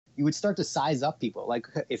you would start to size up people. Like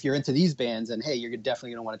if you're into these bands, and hey, you're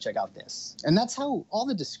definitely gonna want to check out this. And that's how all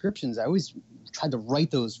the descriptions, I always tried to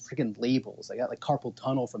write those freaking labels. I got like carpal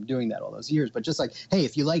tunnel from doing that all those years. But just like, hey,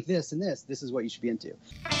 if you like this and this is what you should be into.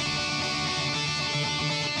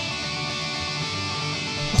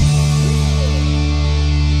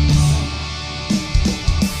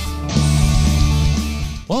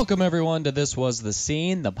 Welcome, everyone, to This Was The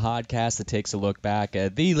Scene, the podcast that takes a look back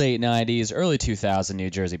at the late 90s, early 2000 New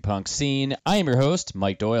Jersey punk scene. I am your host,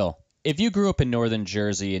 Mike Doyle. If you grew up in northern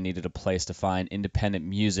Jersey and needed a place to find independent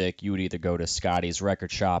music, you would either go to Scotty's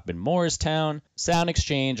Record Shop in Morristown, Sound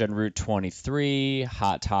Exchange on Route 23,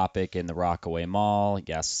 Hot Topic in the Rockaway Mall.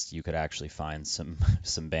 Yes, you could actually find some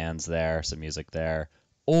bands there, some music there.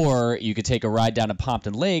 Or you could take a ride down to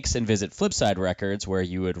Pompton Lakes and visit Flipside Records, where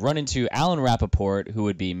you would run into Alan Rappaport, who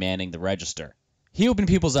would be manning the register. He opened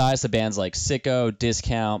people's eyes to bands like Sicko,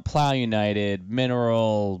 Discount, Plow United,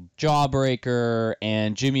 Mineral, Jawbreaker,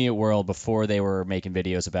 and Jimmy Eat World before they were making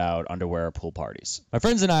videos about underwear or pool parties. My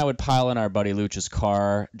friends and I would pile in our buddy Luch's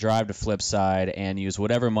car, drive to Flipside, and use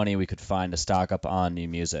whatever money we could find to stock up on new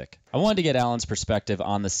music. I wanted to get Alan's perspective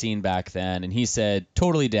on the scene back then, and he said,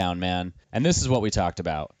 "Totally down, man." And this is what we talked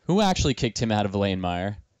about. Who actually kicked him out of Lane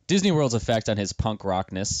Meyer? Disney World's effect on his punk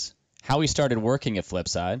rockness. How he started working at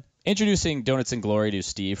Flipside. Introducing Donuts and Glory to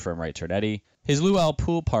Steve from Right Turn Eddie. His luau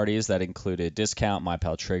pool parties that included Discount, My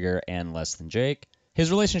Pal Trigger, and Less Than Jake.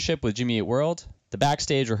 His relationship with Jimmy Eat World. The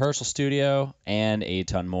backstage rehearsal studio, and a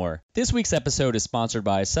ton more. This week's episode is sponsored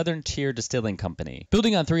by Southern Tier Distilling Company.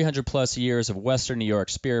 Building on 300 plus years of Western New York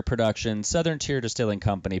spirit production, Southern Tier Distilling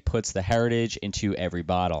Company puts the heritage into every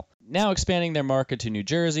bottle. Now expanding their market to New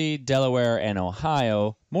Jersey, Delaware, and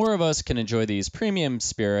Ohio, more of us can enjoy these premium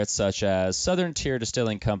spirits such as Southern Tier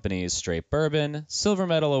Distilling Company's Straight Bourbon, Silver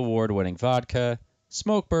Medal Award-winning vodka,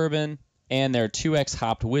 Smoke Bourbon, and their 2X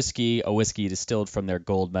hopped whiskey, a whiskey distilled from their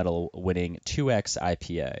gold medal winning 2X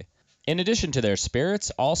IPA. In addition to their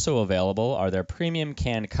spirits, also available are their premium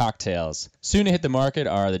canned cocktails. Soon to hit the market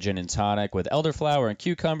are the gin and tonic with elderflower and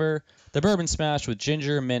cucumber, the bourbon smash with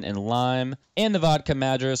ginger, mint, and lime, and the vodka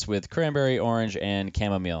madras with cranberry, orange, and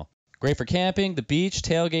chamomile. Great for camping, the beach,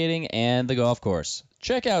 tailgating, and the golf course.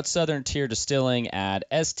 Check out Southern Tier Distilling at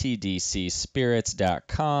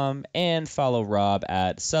stdcspirits.com and follow Rob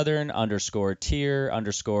at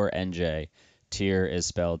southern_tier_NJ. Tier is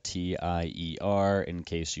spelled T-I-E-R in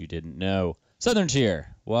case you didn't know. Southern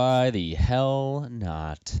Tier, why the hell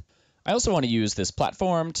not? I also want to use this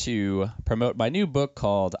platform to promote my new book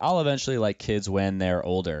called I'll Eventually Like Kids When They're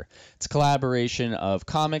Older. It's a collaboration of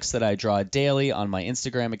comics that I draw daily on my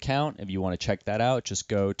Instagram account. If you want to check that out, just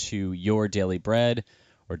go to Your Daily Bread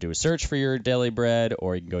or do a search for Your Daily Bread,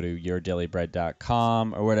 or you can go to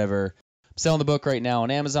yourdailybread.com or whatever. I'm selling the book right now on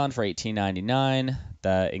Amazon for $18.99.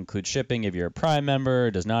 That includes shipping if you're a Prime member.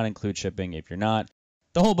 It does not include shipping if you're not.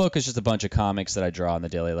 The whole book is just a bunch of comics that I draw on the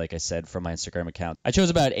daily, like I said, from my Instagram account. I chose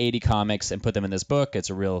about 80 comics and put them in this book. It's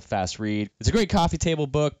a real fast read. It's a great coffee table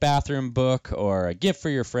book, bathroom book, or a gift for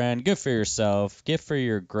your friend, gift for yourself, gift for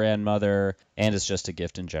your grandmother, and it's just a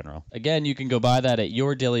gift in general. Again, you can go buy that at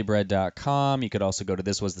yourdailybread.com. You could also go to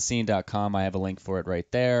thiswasthescene.com. I have a link for it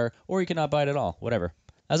right there, or you can not buy it at all, whatever.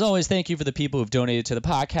 As always, thank you for the people who've donated to the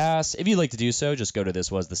podcast. If you'd like to do so, just go to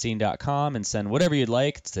thiswasthescene.com and send whatever you'd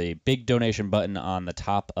like. It's a big donation button on the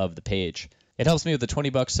top of the page. It helps me with the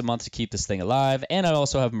 $20 a month to keep this thing alive, and I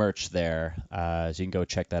also have merch there, so you can go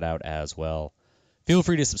check that out as well. Feel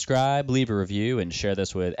free to subscribe, leave a review, and share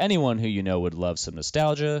this with anyone who you know would love some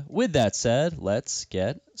nostalgia. With that said, let's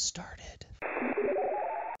get started.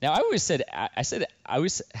 Now, I always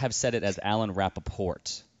have said it as Alan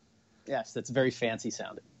Rappaport. Yes, that's very fancy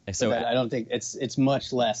sounding. So I don't think it's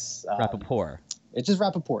much less. Rappaport. It's just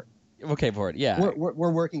Rappaport. Okay, Port. Yeah.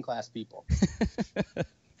 We're working class people.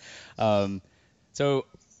 So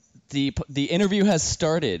the interview has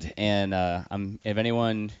started, and if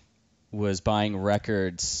anyone was buying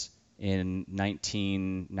records in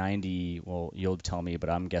 1990, well, you'll tell me, but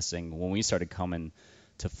I'm guessing when we started coming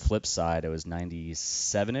to Flipside, it was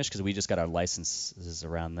 97ish because we just got our licenses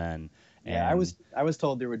around then. Yeah, I was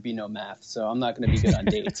told there would be no math, so I'm not going to be good on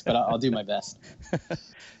dates, but I'll do my best.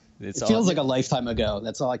 It feels like a lifetime ago.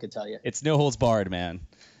 That's all I could tell you. It's no holds barred, man.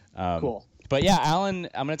 Cool. But yeah, Alan,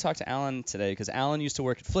 I'm going to talk to Alan today because Alan used to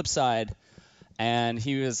work at Flipside, and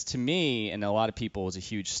he was, to me, and a lot of people, was a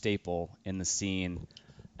huge staple in the scene.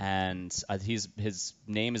 And his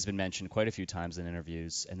name has been mentioned quite a few times in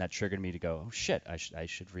interviews, and that triggered me to go, oh shit, I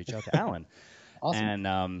should reach out to Alan. Awesome.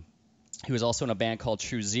 And He was also in a band called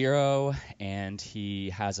True Zero, and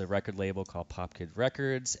he has a record label called Pop Kid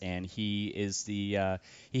Records. And he is he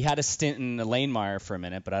had a stint in Lane Meyer for a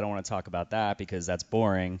minute, but I don't want to talk about that because that's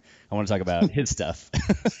boring. I want to talk about his stuff.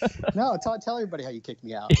 No, tell everybody how you kicked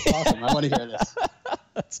me out. It's awesome. I want to hear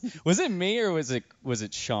this. Was it me or was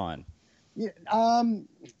it Sean? Yeah,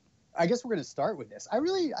 I guess we're gonna start with this. I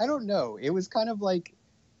don't know. It was kind of like,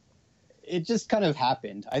 it just kind of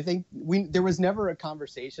happened. I think there was never a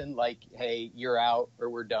conversation like, hey, you're out or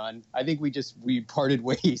we're done. I think we parted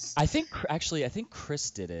ways. I think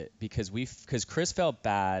Chris did it because Chris felt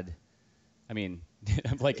bad. I mean,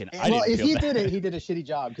 like if he did it, he did a shitty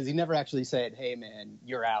job because he never actually said, hey man,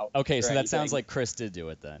 you're out. Okay, so that sounds like Chris did do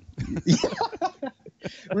it then.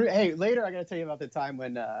 Hey, later I gotta tell you about the time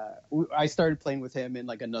when I started playing with him in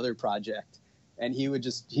like another project. And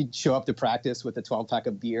he'd show up to practice with a 12-pack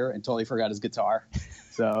of beer and totally forgot his guitar.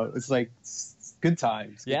 So it's like, good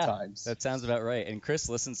times. Good times. That sounds about right. And Chris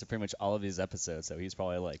listens to pretty much all of these episodes, so he's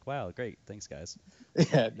probably like, wow, great. Thanks, guys.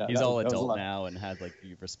 Yeah, no, he's all adult now and has like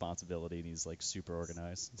the responsibility, and he's like super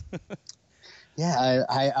organized. Yeah,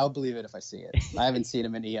 I'll believe it if I see it. I haven't seen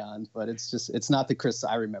him in eons, but it's not the Chris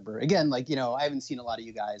I remember. Again, like, I haven't seen a lot of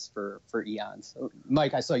you guys for eons.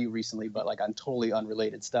 Mike, I saw you recently, but like on totally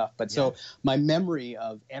unrelated stuff. But so my memory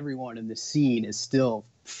of everyone in the scene is still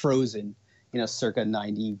frozen, circa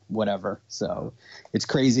 90 whatever. So it's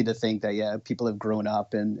crazy to think that people have grown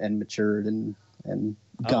up and matured and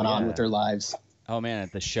gone on with their lives. Oh man,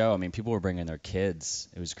 at the show, I mean, people were bringing their kids.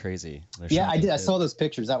 It was crazy. Yeah, I did. I saw those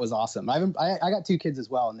pictures. That was awesome. I got 2 kids as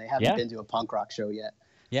well, and they haven't been to a punk rock show yet.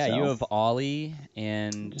 Yeah, so. You have Ollie,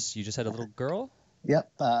 and you just had a little girl?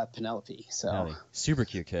 Yep, Penelope. So Penelope. Super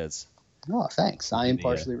cute kids. Oh, thanks. I am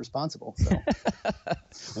partially responsible.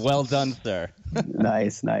 So. Well done, sir.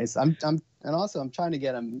 Nice. And also I'm trying to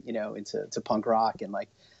get them, into punk rock, and like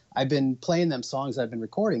I've been playing them songs I've been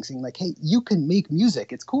recording, saying like, hey, you can make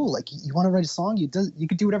music. It's cool. Like you want to write a song, you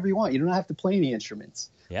could do whatever you want. You don't have to play any instruments.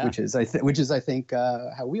 Yeah. Which is I think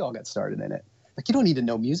how we all got started in it. Like you don't need to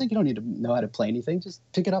know music. You don't need to know how to play anything. Just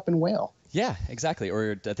pick it up and wail. Yeah, exactly.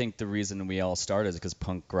 Or I think the reason we all started is because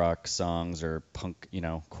punk rock songs or punk,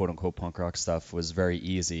 quote unquote punk rock stuff was very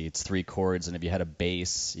easy. It's 3 chords, and if you had a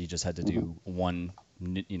bass, you just had to do one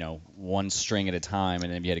string at a time,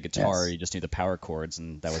 and then if you had a guitar, you just knew the power chords,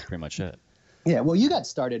 and that was pretty much it. Yeah, well, you got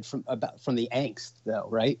started from the angst, though,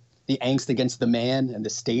 right? The angst against the man and the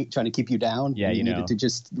state trying to keep you down. Yeah, you needed to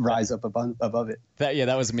just rise up above it.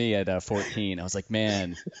 That was me at 14. I was like,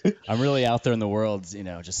 man, I'm really out there in the world,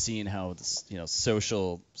 just seeing how this,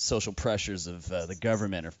 social pressures of the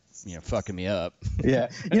government are, fucking me up. Yeah,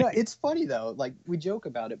 it's funny though. Like we joke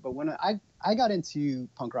about it, but when I got into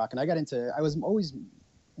punk rock, and I was always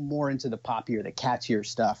more into the poppier, the catchier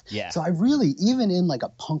stuff. Yeah. So I really, even in like a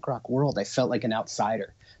punk rock world, I felt like an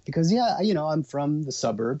outsider. Because, I'm from the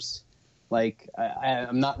suburbs. Like,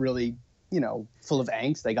 I'm not really, full of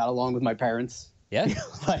angst. I got along with my parents. Yeah.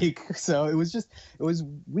 So it was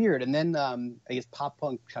weird. And then I guess pop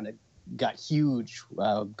punk kind of got huge.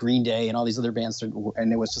 Green Day and all these other bands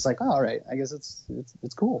and it was just like, oh, all right, I guess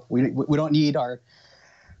it's cool. We don't need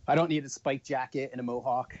I don't need a spike jacket and a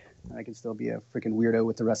mohawk. I can still be a freaking weirdo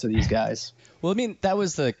with the rest of these guys. Well, I mean, that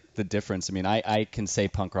was the difference. I mean, I can say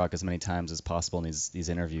punk rock as many times as possible in these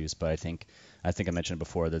interviews, but I think I mentioned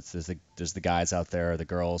before that there's the guys out there, the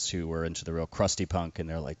girls who were into the real crusty punk, and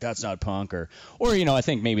they're like, that's not punk, or I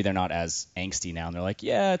think maybe they're not as angsty now, and they're like,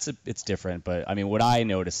 yeah, it's different. But I mean, what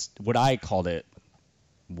I called it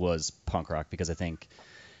was punk rock because I think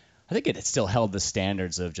it still held the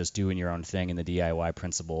standards of just doing your own thing and the DIY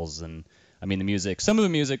principles. And I mean, some of the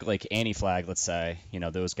music, like Anti-Flag, let's say,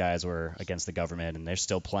 those guys were against the government, and they're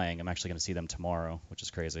still playing. I'm actually going to see them tomorrow, which is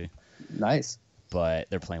crazy. Nice. But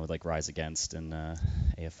they're playing with like Rise Against and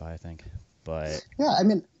AFI, I think. But yeah, I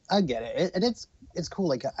mean, I get it, and it's cool.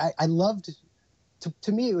 Like I loved.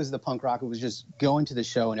 To me, it was the punk rock. It was just going to the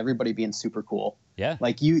show and everybody being super cool. Yeah.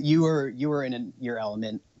 Like you were in your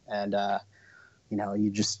element, and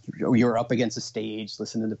you're up against a stage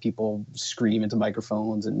listening to people scream into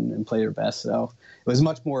microphones and play their best. So it was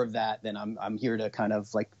much more of that than I'm here to kind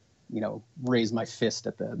of like, raise my fist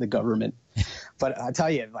at the government. But I tell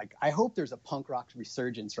you, like, I hope there's a punk rock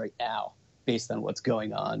resurgence right now based on what's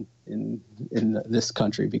going on in this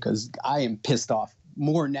country, because I am pissed off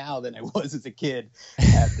more now than I was as a kid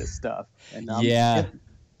at this stuff. And yeah.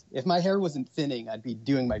 If my hair wasn't thinning, I'd be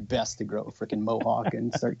doing my best to grow a freaking mohawk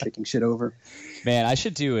and start kicking shit over. Man, I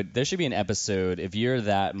should do it. There should be an episode. If you're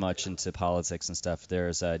that much into politics and stuff,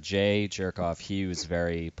 there's Jay Jerkoff. He was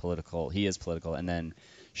very political. He is political. And then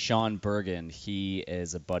Sean Bergen, he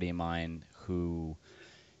is a buddy of mine who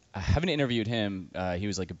I haven't interviewed him. He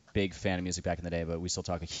was like a big fan of music back in the day, but we still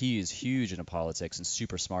talk. He is huge into politics and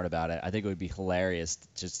super smart about it. I think it would be hilarious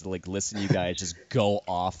just to like listen to you guys just go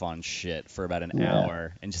off on shit for about an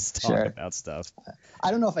hour and just talk about stuff.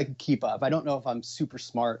 I don't know if I can keep up. I don't know if I'm super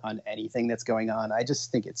smart on anything that's going on. I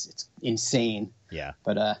just think it's insane. Yeah.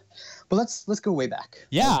 But let's go way back.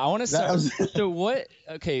 Yeah, I want to start. So what?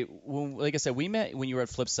 Okay, like I said, we met when you were at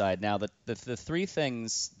Flipside. Now the three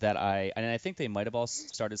things that I think they might have all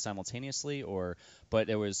started simultaneously, but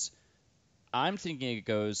there was. I'm thinking it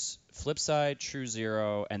goes Flipside, True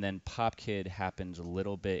Zero, and then Pop Kid happened a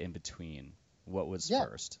little bit in between. What was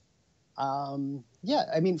first? I mean,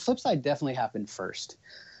 Flipside definitely happened first.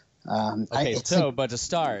 Okay, but to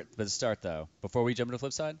start though, before we jump into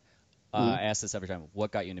Flipside, I ask this every time.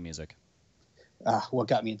 What got you into music? What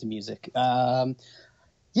got me into music?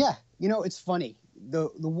 It's funny. The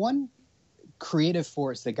one creative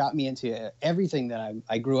force that got me into everything that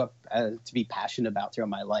I grew up to be passionate about throughout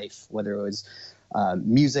my life, whether it was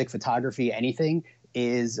music, photography, anything,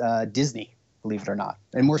 is Disney, believe it or not.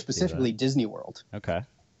 And more specifically, Disney World. Okay.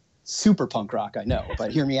 Super punk rock, I know,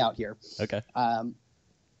 but hear me out here. Okay.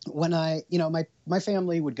 When my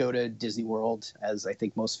family would go to Disney World, as I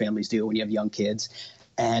think most families do when you have young kids,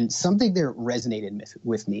 and something there resonated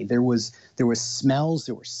with me. There was smells,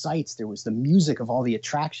 there were sights, there was the music of all the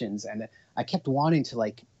attractions, and I kept wanting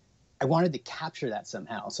to I wanted to capture that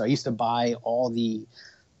somehow. So I used to buy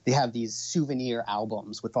they have these souvenir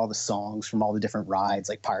albums with all the songs from all the different rides,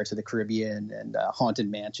 like Pirates of the Caribbean and Haunted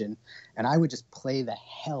Mansion, and I would just play the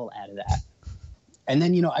hell out of that. And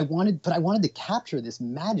then, I wanted to capture this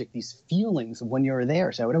magic, these feelings of when you were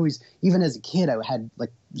there. So I would always, even as a kid, I had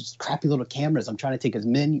like just crappy little cameras. I'm trying to take as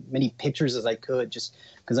many pictures as I could just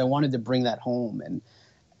because I wanted to bring that home.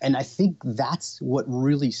 And I think that's what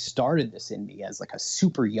really started this in me as like a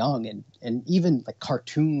super young and even like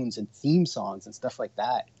cartoons and theme songs and stuff like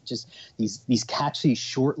that. Just these catchy,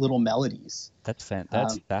 short little melodies. That's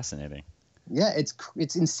fascinating. Yeah,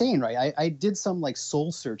 it's insane, right? I did some like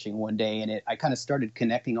soul searching one day, and I kind of started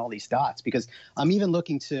connecting all these dots because I'm even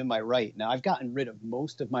looking to my right. Now, I've gotten rid of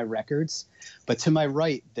most of my records, but to my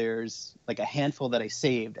right, there's like a handful that I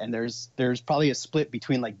saved, and there's probably a split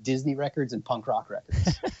between like Disney records and punk rock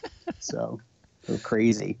records. so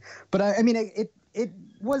crazy. But I mean, it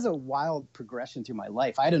was a wild progression through my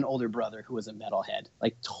life. I had an older brother who was a metalhead,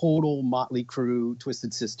 like total Motley Crue,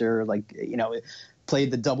 Twisted Sister, like,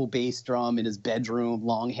 played the double bass drum in his bedroom,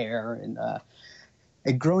 long hair.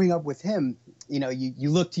 And growing up with him,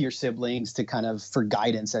 you look to your siblings to kind of for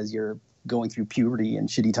guidance as you're going through puberty and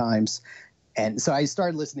shitty times. And so I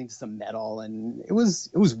started listening to some metal, and it was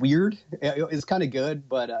weird. It was kind of good,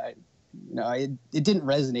 but it didn't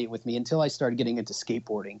resonate with me until I started getting into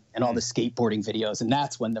skateboarding and all the skateboarding videos. And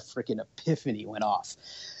that's when the freaking epiphany went off.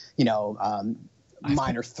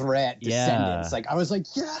 Minor Threat, Descendants. Like I was like,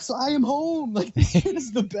 yes, I am home. Like this shit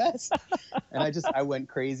is the best. And I went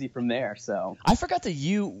crazy from there. So I forgot that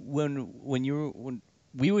when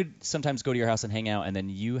we would sometimes go to your house and hang out, and then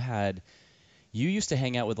you used to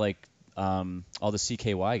hang out with like all the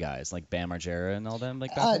CKY guys, like Bam Margera and all them,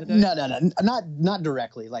 like back in the day? No, not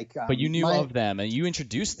directly. Like, but you knew of them, and you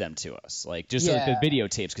introduced them to us, like just like the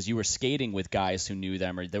videotapes, because you were skating with guys who knew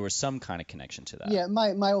them, or there was some kind of connection to that. Yeah,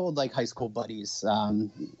 my old like high school buddies,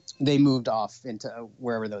 they moved off into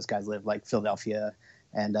wherever those guys lived, like Philadelphia,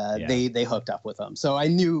 and they hooked up with them. So I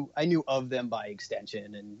knew of them by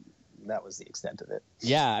extension, and that was the extent of it.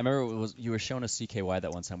 Yeah, I remember you were showing us CKY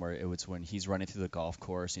that one time where it was when he's running through the golf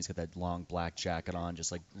course and he's got that long black jacket on,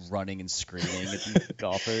 just like running and screaming at these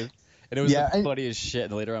golfers. And it was the funniest shit.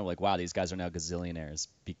 And later on, I'm like, wow, these guys are now gazillionaires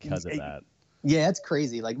because of that. Yeah, it's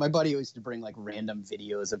crazy. Like my buddy used to bring like random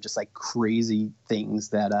videos of just like crazy things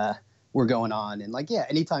that were going on. And like,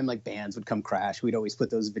 anytime like bands would come crash, we'd always put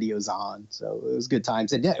those videos on. So it was good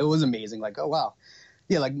times. And it was amazing. Like, oh, wow.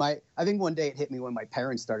 Yeah, like I think one day it hit me when my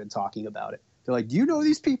parents started talking about it. They're like, "Do you know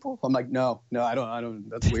these people?" I'm like, "No, I don't.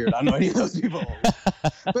 That's weird. I don't know any of those people."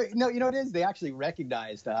 But no, it is. They actually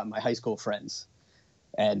recognized my high school friends,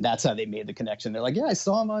 and that's how they made the connection. They're like, "Yeah, I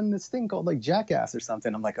saw him on this thing called like Jackass or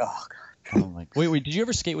something." I'm like, "Oh god." Oh my. Wait. Did you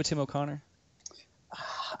ever skate with Tim O'Connor?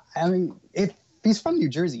 I mean, if he's from New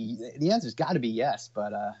Jersey, the answer's got to be yes.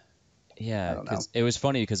 But yeah, because it was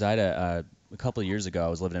funny because I had a couple of years ago I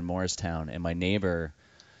was living in Morristown, and my neighbor.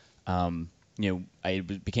 I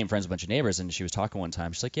became friends with a bunch of neighbors, and she was talking one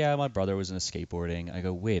time. She's like, "Yeah, my brother was into skateboarding." I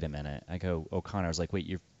go, "Wait a minute." I go, "O'Connor." I was like, "Wait,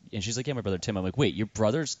 and she's like, yeah, my brother Tim. I'm like, wait, your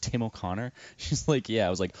brother's Tim O'Connor? She's like, yeah. I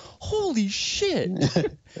was like, holy shit.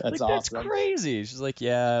 That's Like, awesome. that's crazy. She's like,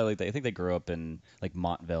 yeah, like I think they grew up in like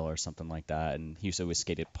Montville or something like that, and he used to always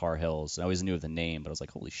skate at Par Hills. I always knew the name, but I was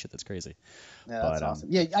like, holy shit, that's crazy. Yeah, that's awesome.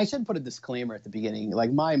 Yeah, I should put a disclaimer at the beginning.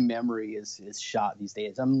 Like, my memory is shot these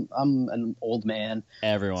days. I'm an old man.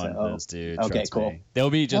 Everyone does, dude. Okay, trust cool. me. There'll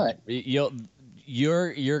be just All right.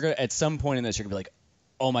 you're gonna at some point in this you're gonna be like,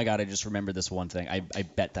 oh my god, I just remembered this one thing. I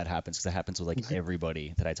bet that happens because it happens with like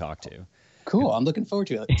everybody that I talk to. Cool. I'm looking forward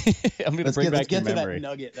to it. I'm gonna Let's bring back get your to memory. that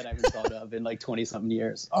nugget that I haven't thought of in like 20-something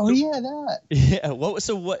years. Oh yeah, that. Yeah.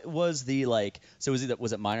 What was the like? So was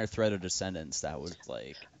it Minor Threat or Descendants that was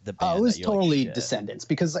like the band? It was that you're totally like, Descendants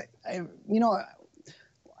because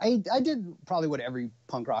I did probably what every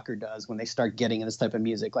punk rocker does when they start getting into this type of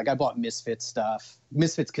music. Like, I bought Misfits stuff,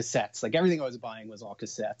 Misfits cassettes. Like, everything I was buying was all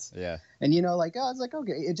cassettes. Yeah. And, I was like,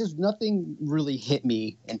 okay, it just, nothing really hit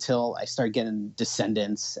me until I started getting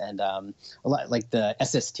Descendants and a lot like the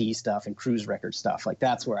SST stuff and Cruise Record stuff. Like,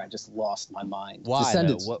 that's where I just lost my mind. Why?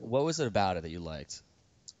 Descendants. What was it about it that you liked?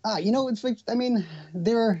 It's like, I mean,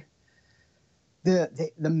 they're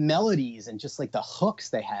the melodies and just like the hooks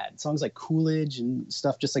they had, songs like Coolidge and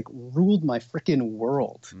stuff, just like ruled my freaking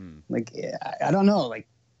world. Like, I don't know, like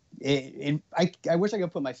I wish I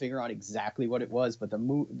could put my finger on exactly what it was, but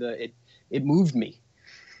it moved me.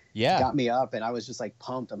 Yeah, it got me up, and I was just like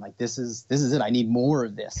pumped. I'm like, this is it. I need more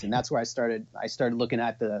of this, and that's where I started looking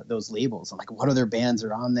at those labels. I'm like, what other bands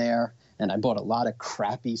are on there? And I bought a lot of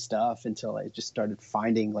crappy stuff until I just started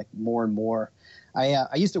finding like more and more.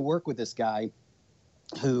 I used to work with this guy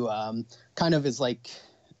who kind of is like,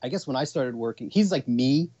 I guess when I started working, he's like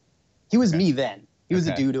me. He was me then. He was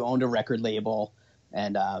a dude who owned a record label,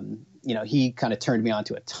 and he kind of turned me on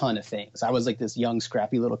to a ton of things. I was like this young,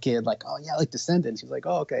 scrappy little kid, like, oh yeah, I like Descendants. He's like,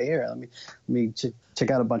 oh, okay, here, let me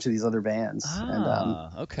check out a bunch of these other bands.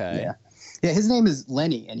 Okay. Yeah, his name is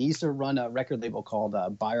Lenny, and he used to run a record label called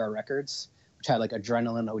Buy Our Records, which had like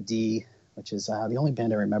Adrenaline OD, which is the only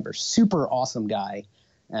band I remember. Super awesome guy.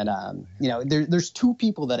 And, there's two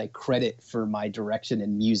people that I credit for my direction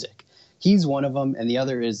in music. He's one of them, and the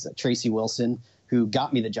other is Tracy Wilson, who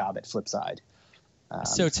got me the job at Flipside.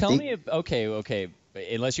 So tell me, okay,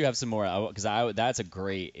 unless you have some more, because that's a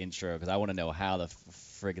great intro, because I want to know how the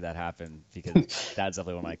frig that happened, because that's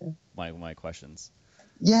definitely one of my questions.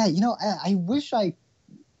 Yeah, I wish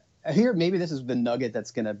here, maybe this is the nugget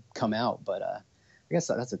that's going to come out, but I guess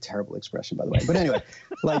that's a terrible expression, by the way. But anyway,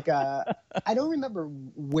 like, I don't remember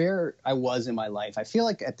where I was in my life. I feel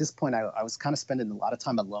like at this point I was kind of spending a lot of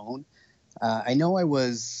time alone. I know I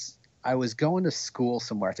was going to school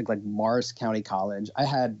somewhere, I think like Morris County College. I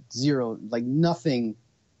had zero, like nothing.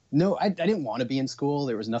 No, I didn't want to be in school.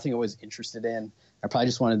 There was nothing I was interested in. I probably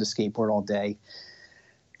just wanted to skateboard all day.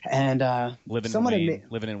 And living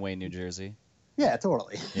in Wayne, New Jersey. Yeah,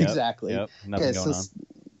 totally. Yep, exactly. Yep. Nothing going on.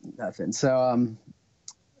 Nothing. So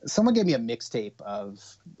someone gave me a mixtape of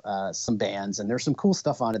some bands, and there's some cool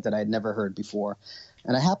stuff on it that I had never heard before.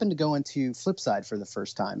 And I happened to go into Flipside for the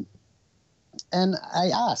first time. And I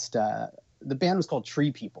asked, the band was called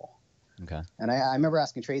Tree People. Okay. And I remember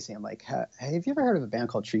asking Tracy, I'm like, hey, have you ever heard of a band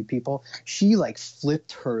called Tree People? She like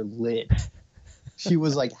flipped her lid. She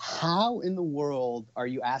was like, how in the world are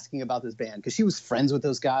you asking about this band? Because she was friends with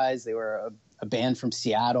those guys. They were a band from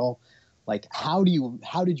Seattle. Like, how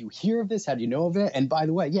did you hear of this? How do you know of it? And by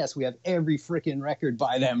the way, yes, we have every freaking record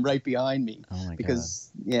by them right behind me. Oh my God.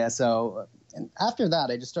 Yeah, so and after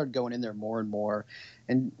that, I just started going in there more and more.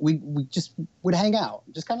 And we just would hang out,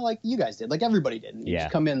 just kind of like you guys did, like everybody did. And you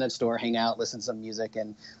just come in that store, hang out, listen to some music.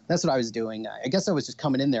 And that's what I was doing. I guess I was just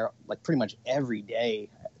coming in there like pretty much every day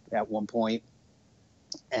at one point.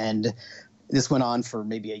 And this went on for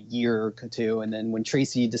maybe a year or two. And then when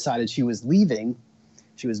Tracy decided she was leaving,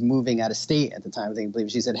 she was moving out of state at the time, I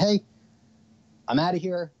believe. She said, hey, I'm out of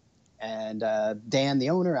here. And Dan, the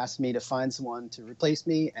owner, asked me to find someone to replace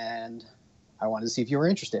me. And I wanted to see if you were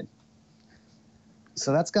interested.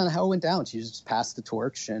 So that's kind of how it went down. She just passed the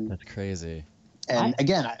torch. And that's crazy. And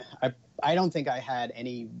again, I don't think I had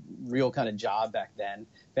any real kind of job back then.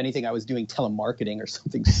 If anything, I was doing telemarketing or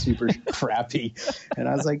something super crappy. And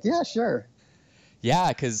I was like, yeah, sure. Yeah,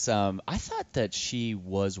 because I thought that she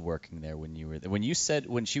was working there when you were there. When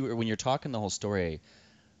you're talking the whole story,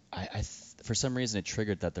 I for some reason it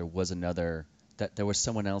triggered that there was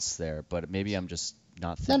someone else there, but maybe I'm just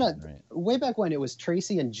not thinking right. Way back when, it was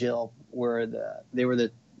Tracy and Jill they were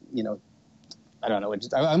the I don't know.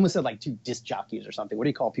 I almost said like two disc jockeys or something. What do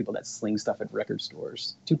you call people that sling stuff at record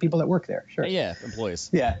stores? Two people that work there. Sure. Yeah, employees.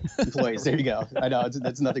 Yeah, employees. There you go. I know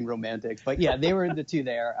it's nothing romantic, but yeah, they were the two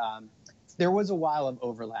there. there was a while of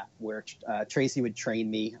overlap where Tracy would train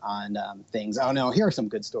me on things. Oh no, here are some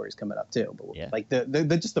good stories coming up too. But like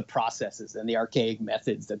the just the processes and the archaic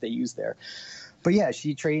methods that they use there. But yeah,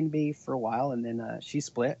 she trained me for a while, and then she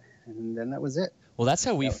split, and then that was it. Well, that's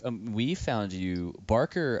how we found you,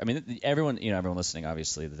 Barker. I mean, everyone listening,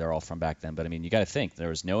 obviously, they're all from back then. But I mean, you got to think there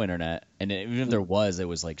was no internet, and even if there was, it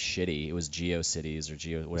was like shitty. It was GeoCities or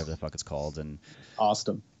Geo whatever the fuck it's called, and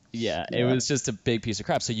Austin. Yeah, it was just a big piece of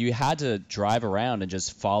crap. So you had to drive around and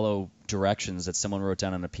just follow directions that someone wrote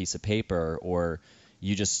down on a piece of paper, or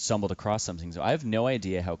you just stumbled across something. So I have no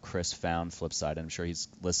idea how Chris found Flipside. I'm sure he's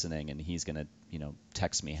listening, and he's gonna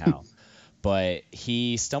text me how. But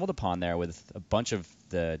he stumbled upon there with a bunch of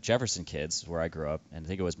the Jefferson kids where I grew up, and I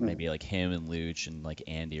think it was maybe like him and Luch and like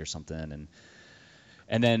Andy or something,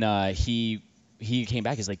 and then he came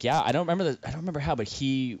back. He's like, yeah, I don't remember how, but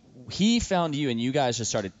he found you, and you guys just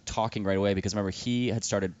started talking right away because remember he had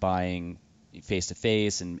started buying Face to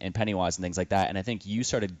Face and Pennywise and things like that, and I think you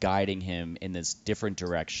started guiding him in this different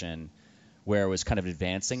direction where it was kind of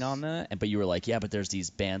advancing on that, but you were like, yeah, but there's these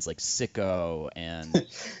bands like Sicko and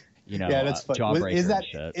yeah, that's funny.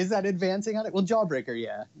 Jawbreaker is that advancing on it? Well, Jawbreaker,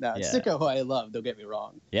 yeah. No, yeah. Sicko, who I love, don't get me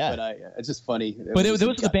wrong. Yeah. But it's just funny. But those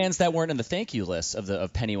were the bands that weren't in the thank you list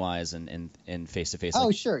of Pennywise and Face to Face.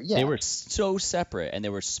 Oh, sure, yeah. They were so separate, and they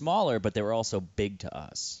were smaller, but they were also big to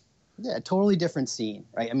us. Yeah, totally different scene,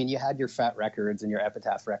 right? I mean, you had your Fat Records and your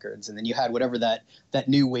Epitaph Records, and then you had whatever that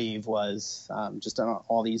new wave was, just on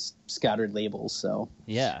all these scattered labels. So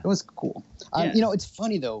yeah, it was cool. It's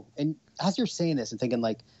funny though, and as you're saying this and thinking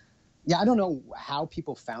like, yeah, I don't know how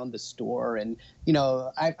people found the store, and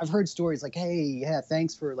I've heard stories like, hey, yeah,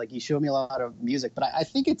 thanks for like you showed me a lot of music, but I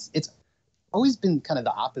think it's always been kind of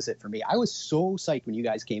the opposite for me. I was so psyched when you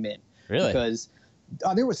guys came in, really, because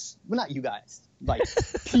there was not you guys. Like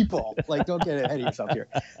people, like don't get ahead of yourself here.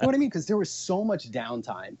 You know what I mean? Because there was so much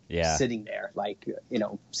downtime sitting there, like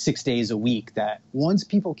 6 days a week. That once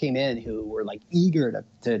people came in who were like eager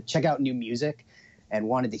to check out new music and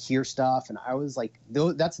wanted to hear stuff, and I was like,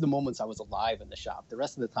 that's the moments I was alive in the shop. The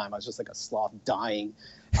rest of the time, I was just like a sloth dying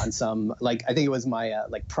on some like I think it was my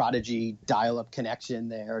like Prodigy dial-up connection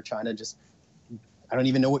there, trying to just I don't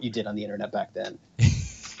even know what you did on the internet back then,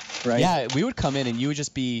 right? Yeah, we would come in and you would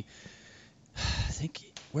just be. I think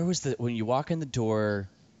when you walk in the door,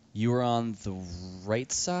 you were on the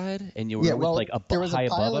right side, and you were like high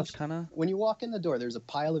above us, kind of. When you walk in the door, there's a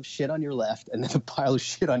pile of shit on your left, and then a pile of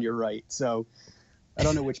shit on your right. So I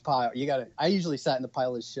don't know which pile I usually sat in the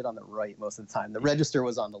pile of shit on the right most of the time. The register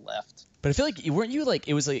was on the left. But I feel like weren't you like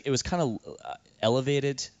it was kind of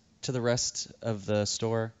elevated to the rest of the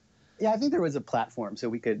store. Yeah, I think there was a platform so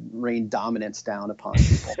we could rain dominance down upon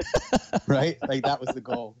people, right? Like that was the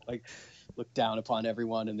goal. Like. Look down upon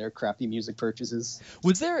everyone and their crappy music purchases.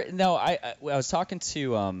 Was there? No, I was talking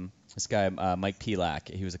to this guy Mike Pelak.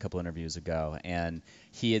 He was a couple interviews ago, and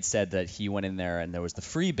he had said that he went in there and there was the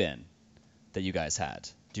free bin that you guys had.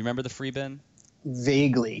 Do you remember the free bin?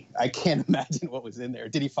 Vaguely. I can't imagine what was in there.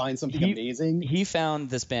 Did he find something amazing? He found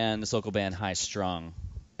this local band, High Strung,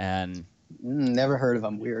 and never heard of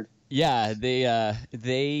them. Weird. Yeah,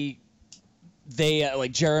 they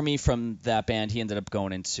like Jeremy from that band, he ended up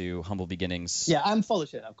going into Humble Beginnings. Yeah, I'm full of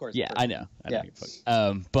shit, of course. Yeah, I know.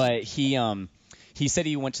 But he said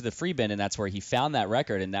he went to the free bin, and that's where he found that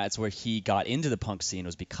record, and that's where he got into the punk scene,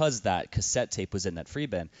 was because that cassette tape was in that free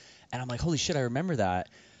bin. And I'm like, holy shit, I remember that.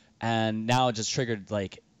 And now it just triggered,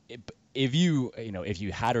 like, if you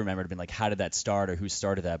had remembered, been like, how did that start, or who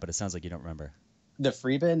started that? But it sounds like you don't remember. The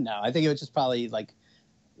free bin? No, I think it was just probably like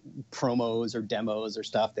promos or demos or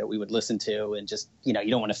stuff that we would listen to, and just you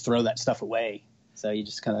don't want to throw that stuff away, so you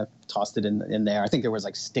just kind of tossed it in there. I think there was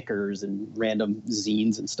like stickers and random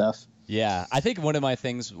zines and stuff. Yeah, I think one of my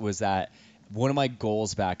things was that one of my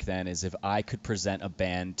goals back then is if I could present a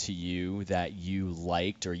band to you that you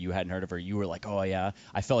liked or you hadn't heard of, or you were like, oh yeah,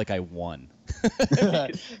 I felt like I won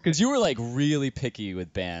because you were like really picky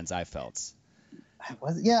with bands. I felt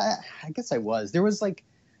I guess I was. There was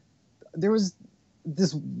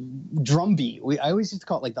this drum beat. I always used to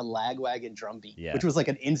call it like the Lagwagon drum beat, which was like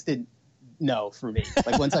an instant no for me.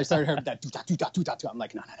 Like once I started hearing that, I'm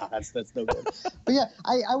like, no, that's no good. But yeah,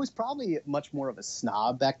 I was probably much more of a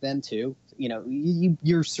snob back then too.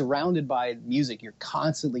 You're surrounded by music. You're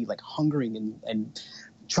constantly like hungering and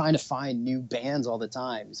trying to find new bands all the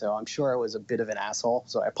time. So I'm sure I was a bit of an asshole.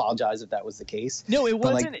 So I apologize if that was the case. No, it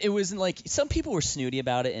But, wasn't. like, It wasn't like some people were snooty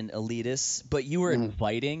about it and elitist, but you were Mhm.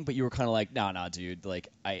 inviting. But you were kind of like, nah, dude. Like,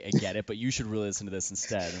 I get it, but you should really listen to this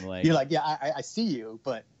instead. And like, you're like, yeah, I see you,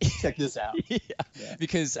 but check this out. yeah. Yeah.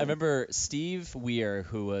 Because I remember Steve Weir,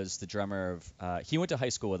 who was the drummer of, he went to high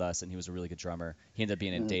school with us, and he was a really good drummer. He ended up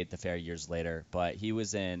being in Date at the Fair years later, but he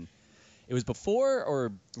was in. It was before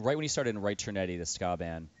or right when he started in Right Turn Eddie, the ska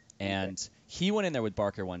band, and he went in there with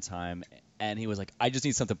Barker one time, and he was like, "I just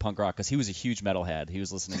need something punk rock," because he was a huge metalhead. He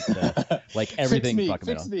was listening to like everything fucking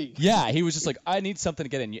metal. Me. Yeah, he was just like, "I need something to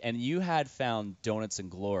get in." And you had found Donuts and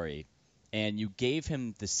Glory, and you gave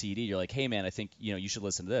him the CD. You're like, "Hey man, I think you should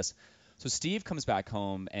listen to this." So Steve comes back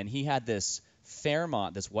home, and he had this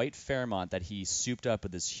Fairmont, this white Fairmont that he souped up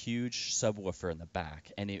with this huge subwoofer in the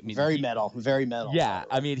back, and Very metal. Yeah,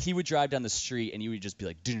 I mean, he would drive down the street, and you would just be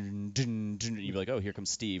like, dun, dun, dun, and you'd be like, oh, here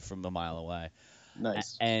comes Steve from a mile away.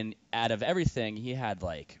 Nice. And out of everything, he had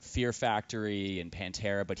like Fear Factory and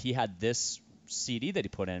Pantera, but he had this CD that he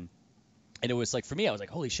put in. And it was like, for me, I was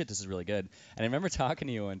like, holy shit, this is really good. And I remember talking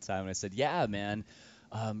to you one time, and I said, yeah, man,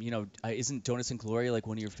 isn't Donuts and Glory like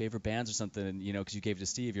one of your favorite bands or something? And, because you gave it to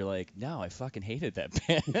Steve, you're like, no, I fucking hated that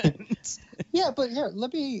band. Yeah, but here,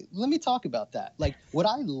 let me talk about that. Like, what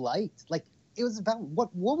I liked, like, it was about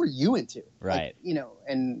what were you into? Right. Like,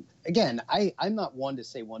 and again, I'm not one to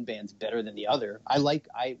say one band's better than the other. I like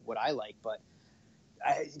what I like, but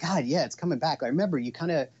God, yeah, it's coming back. I remember you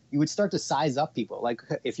would start to size up people. Like,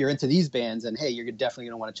 if you're into these bands, and hey, you're definitely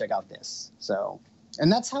going to want to check out this. So,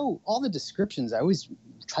 and that's how all the descriptions, I always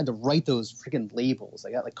tried to write those freaking labels.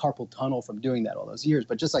 I got like carpal tunnel from doing that all those years.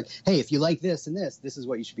 But just like, hey, if you like this and this is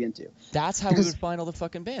what you should be into. That's how we would find all the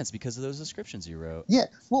fucking bands, because of those descriptions you wrote. Yeah,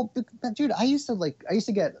 well, but dude, I used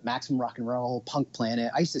to get Maximum Rock and Roll, Punk Planet.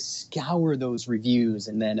 I used to scour those reviews,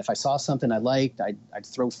 and then if I saw something I liked, I'd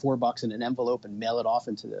throw $4 in an envelope and mail it off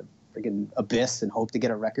into the freaking abyss and hope to get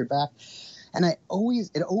a record back. And it always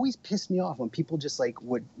pissed me off when people just like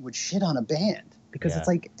would shit on a band, because it's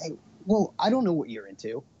like, hey, well, I don't know what you're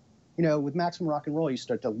into. With Maximum Rock and Roll, you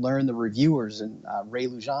start to learn the reviewers, and Ray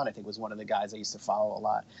Lujan, I think, was one of the guys I used to follow a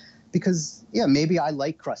lot. Because, yeah, maybe I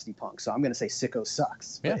like crusty punk, so I'm going to say Sicko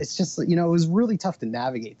sucks. But it's just, it was really tough to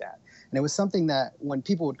navigate that. And it was something that when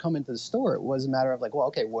people would come into the store, it was a matter of like, well,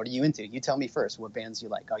 okay, what are you into? You tell me first what bands you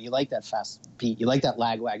like. Oh, you like that fast beat. You like that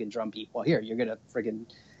lagwagon drum beat. Well, here, you're going to friggin'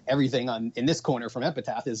 everything in this corner from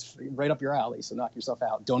Epitaph is right up your alley, so knock yourself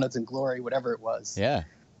out. Donuts and Glory, whatever it was. Yeah.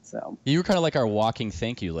 So you were kind of like our walking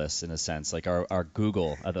thank you list in a sense, like our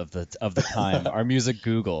Google of the time, our music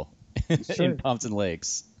Google in Pompton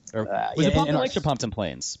Lakes. Or was it Pompton Lakes or Pompton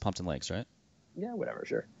Plains? Pompton Lakes, right? Yeah, whatever,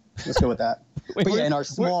 sure. Let's go with that. But yeah, in our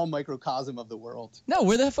small microcosm of the world. No,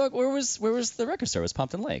 where the fuck? Where was the record store? It was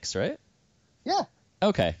Pompton Lakes, right? Yeah.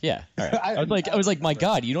 Okay, yeah. All right. I was like, my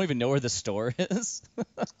God, you don't even know where the store is?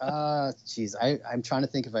 Jeez, I'm trying to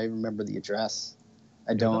think if I remember the address.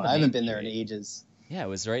 I don't. I haven't been there in ages. Yeah, it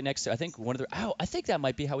was right next to. I think one of the. Oh, I think that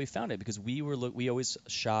might be how we found it, because we always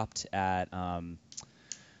shopped at.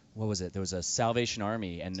 What was it? There was a Salvation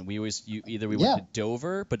Army, and we always went to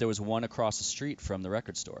Dover, but there was one across the street from the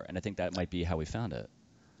record store, and I think that might be how we found it.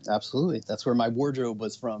 Absolutely, that's where my wardrobe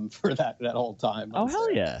was from for that whole time. Oh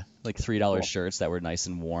hell yeah! Like $3 shirts that were nice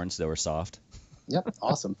and worn, so they were soft. Yep,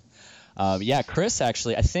 awesome. Yeah, Chris,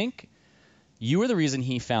 actually, I think you were the reason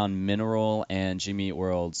he found Mineral and Jimmy Eat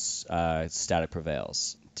World's Static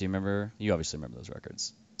Prevails. Do you remember? You obviously remember those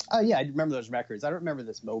records. Oh, yeah, I remember those records. I don't remember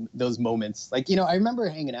those moments. Like, I remember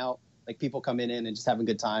hanging out, like people coming in and just having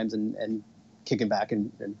good times and kicking back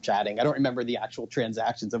and chatting. I don't remember the actual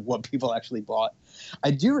transactions of what people actually bought.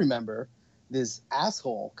 I do remember this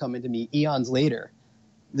asshole coming to me eons later.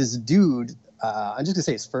 This dude, I'm just going to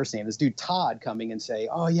say his first name, this dude Todd, coming and say,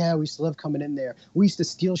 oh, yeah, we used to love coming in there. We used to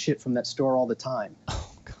steal shit from that store all the time.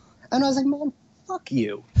 Oh, God. And I was like, man, fuck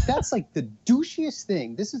you. That's like the douchiest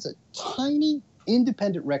thing. This is a tiny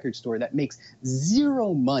independent record store that makes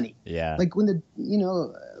zero money. Yeah. Like when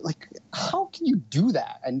like how can you do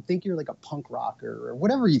that and think you're like a punk rocker or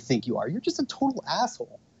whatever you think you are? You're just a total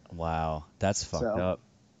asshole. Wow, that's fucked up.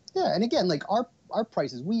 Yeah, and again, like our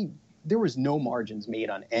prices, there was no margins made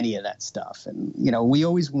on any of that stuff, and we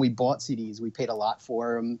always, when we bought CDs, we paid a lot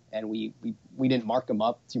for them, and we didn't mark them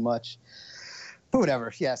up too much. But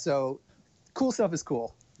whatever, yeah. So cool stuff is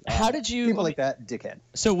cool. How did you... People like that, dickhead.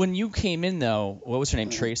 So when you came in, though, what was her name?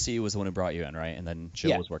 Tracy was the one who brought you in, right? And then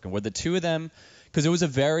Jill was working. Were the two of them... Because it was a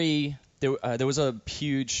very... There was a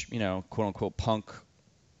huge, quote-unquote punk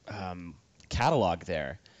catalog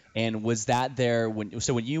there. And was that there when...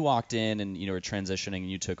 So when you walked in and, were transitioning and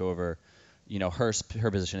you took over,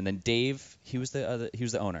 her position, and then Dave, he was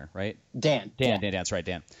the owner, right? Dan. Dan, that's right,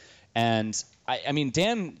 Dan. And I mean,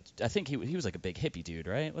 Dan, I think he was like a big hippie dude,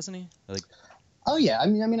 right? Wasn't he? Like, Oh yeah, I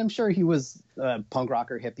mean, I'm sure he was a punk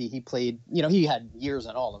rocker hippie. He played, he had years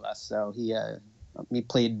on all of us, so he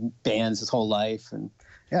played bands his whole life, and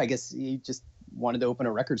yeah, I guess he just wanted to open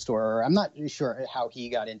a record store. I'm not sure how he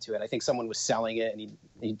got into it. I think someone was selling it, and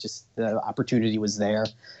he just the opportunity was there.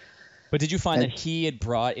 But did you find that he had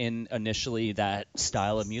brought in initially that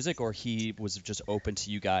style of music, or he was just open to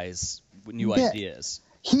you guys new ideas?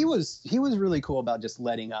 He was really cool about just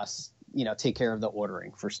letting us, take care of the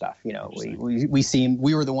ordering for stuff. We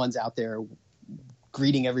were the ones out there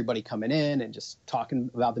greeting everybody coming in and just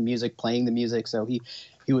talking about the music, playing the music. So he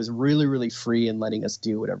was really, really free in letting us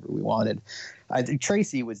do whatever we wanted. I think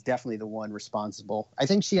Tracy was definitely the one responsible. I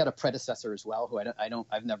think she had a predecessor as well, who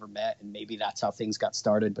I've never met, and maybe that's how things got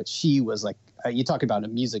started. But she was like, you talk about a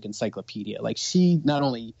music encyclopedia. Like, she not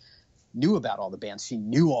only knew about all the bands, she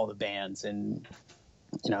knew all the bands, and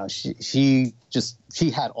she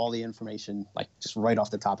had all the information, like, just right off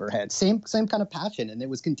the top of her head. Same kind of passion, and it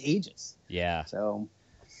was contagious. Yeah. So.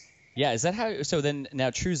 Yeah, is that how? So then,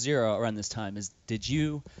 now True Zero around this time did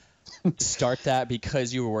you start that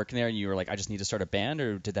because you were working there and you were like, I just need to start a band,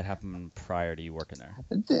 or did that happen prior to you working there?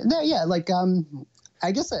 Yeah, like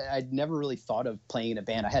I guess I'd never really thought of playing in a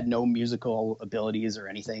band. I had no musical abilities or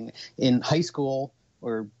anything. In high school,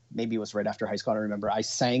 or maybe it was right after high school, I don't remember, I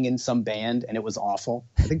sang in some band and it was awful.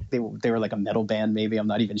 I think they were like a metal band, maybe, I'm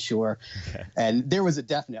not even sure. Okay. And there was a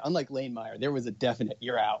definite, unlike Lane Meyer, there was a definite,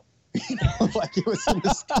 you're out. Like, it was in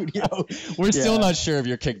the studio. We're still not sure if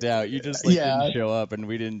you're kicked out. You just didn't show up, and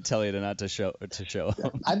we didn't tell you not to show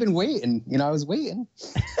up. I've been waiting. I was waiting,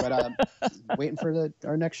 but waiting for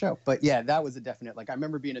our next show. But yeah, that was a definite. Like, I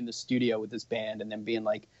remember being in the studio with this band and then being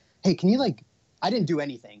like, "Hey, can you I didn't do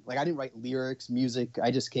anything. Like, I didn't write lyrics, music.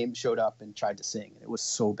 I just showed up and tried to sing. And it was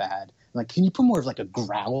so bad. I'm like, can you put more of like a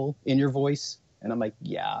growl in your voice? And I'm like,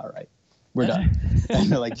 yeah, all right, we're done. And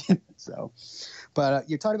they're like, so. But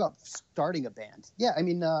you're talking about starting a band. Yeah, I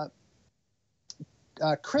mean,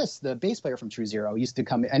 Chris, the bass player from True Zero, used to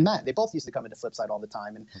come, and Matt, they both used to come into Flipside all the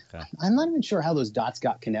time. And I'm not even sure how those dots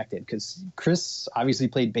got connected, because Chris obviously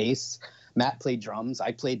played bass, Matt played drums,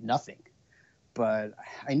 I played nothing. But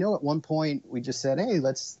I know at one point we just said, hey,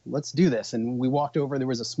 let's do this. And we walked over, there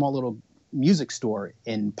was a small little music store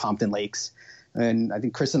in Pompton Lakes. And I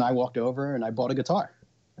think Chris and I walked over and I bought a guitar.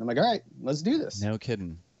 And I'm like, all right, let's do this. No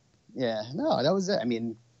kidding. Yeah, no, that was it. I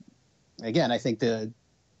mean, again, I think the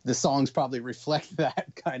songs probably reflect that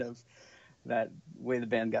way the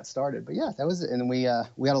band got started. But yeah, that was it. And we had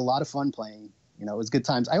a lot of fun playing. It was good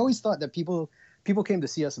times. I always thought that people came to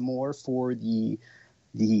see us more for the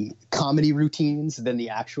comedy routines than the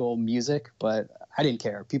actual music, but I didn't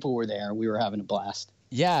care. People were there. We were having a blast.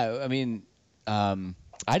 Yeah, I mean, I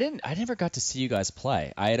never got to see you guys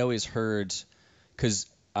play. I had always heard, because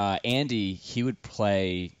Andy, he would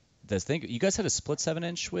play this thing. You guys had a split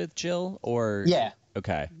 7-inch with Jill, or? Yeah.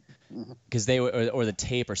 Okay. Because they would, or the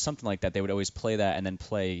tape or something like that, they would always play that and then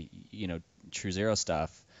play, True Zero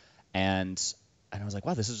stuff. And I was like,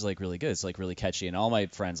 wow, this is like really good. It's like really catchy. And all my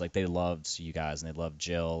friends, like, they loved you guys and they loved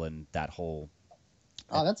Jill and that whole.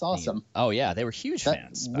 Oh, that's awesome. Oh yeah, they were huge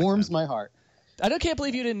fans. Warms my heart. Can't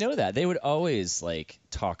believe you didn't know that. They would always like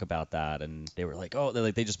talk about that, and they were like, oh,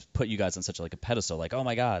 they just put you guys on such a pedestal, like, oh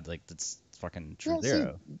my god, like, that's fucking True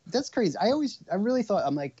Zero. See, that's crazy. I really thought,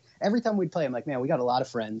 I'm like, every time we'd play, I'm like, man, we got a lot of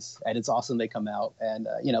friends, and it's awesome they come out, and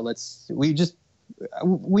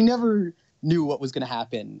we never knew what was going to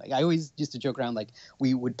happen. Like, I always used to joke around, like,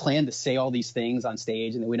 we would plan to say all these things on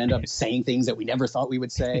stage, and then we'd end up saying things that we never thought we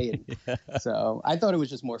would say. And yeah. So I thought it was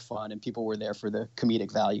just more fun, and people were there for the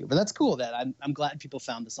comedic value. But that's cool. That I'm glad people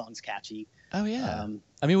found the songs catchy. Oh yeah.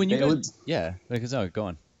 I mean, when you go, yeah, because go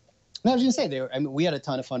on. No, I was gonna say we had a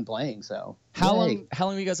ton of fun playing. So how long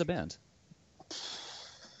were you guys a band?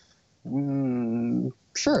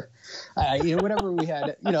 Sure. Whatever we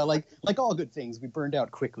had, like all good things, we burned out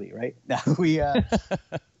quickly, right? we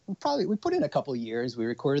put in a couple of years. We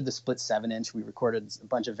recorded the split 7-inch. We recorded a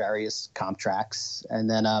bunch of various comp tracks. And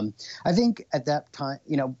then I think at that time,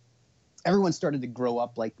 everyone started to grow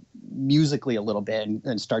up, like, musically a little bit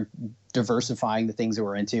and start diversifying the things that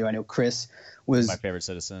we're into. I know Chris was My Favorite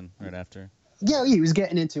Citizen right after. Yeah, he was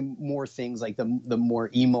getting into more things, like the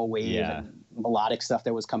more emo wave and melodic stuff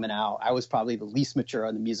that was coming out. I was probably the least mature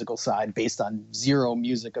on the musical side based on zero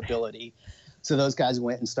music ability. So those guys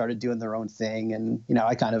went and started doing their own thing. And,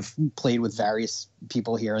 I kind of played with various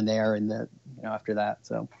people here and there and after that.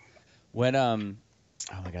 So when, oh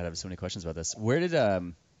my God, I have so many questions about this. Where did,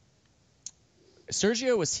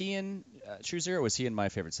 Sergio, was he in True Zero? Was he in My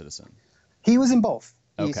Favorite Citizen? He was in both.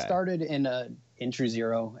 He Okay. started in True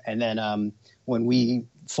Zero, and then when we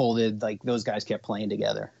folded, like those guys kept playing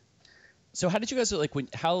together. So how did you guys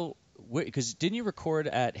because didn't you record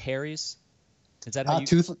at Harry's? Is that how you?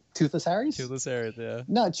 Toothless Harry's? Toothless Harry's, yeah.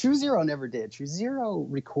 No, True Zero never did. True Zero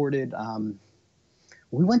recorded.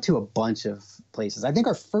 We went to a bunch of places. I think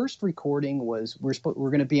our first recording was we're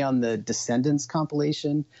going to be on the Descendants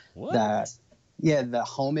compilation. What? The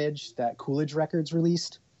Homage that Coolidge Records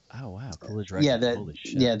released. Oh wow, Coolidge Records. Holy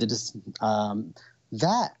shit.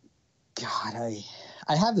 That. God,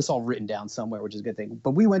 I have this all written down somewhere, which is a good thing.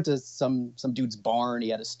 But we went to some dude's barn. He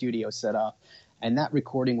had a studio set up, and that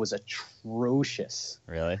recording was atrocious.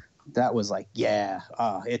 Really? That was like,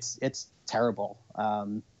 it's terrible.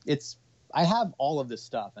 I have all of this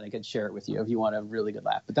stuff, and I can share it with you if you want a really good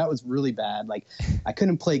laugh. But that was really bad. Like, I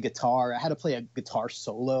couldn't play guitar. I had to play a guitar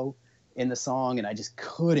solo in the song, and I just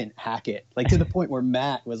couldn't hack it. Like, to the point where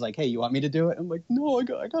Matt was like, "Hey, you want me to do it?" I'm like, "No, I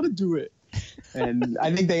got to do it." And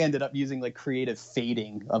I think they ended up using like creative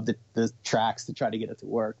fading of the tracks to try to get it to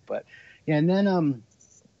work. But yeah, and then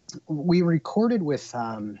we recorded with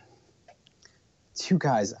two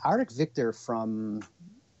guys, Arctic Victor from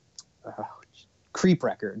Creep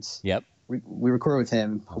Records. Yep. We recorded with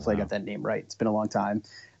him. Hopefully I got that name right. It's been a long time.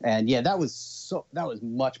 And yeah, that was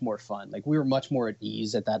much more fun. Like, we were much more at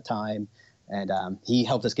ease at that time. And he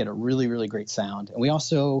helped us get a really, really great sound. And we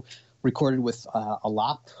also recorded with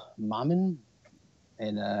Alap Mamin.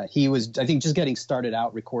 And he was, I think, just getting started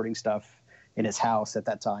out recording stuff in his house at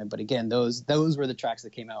that time. But again, those were the tracks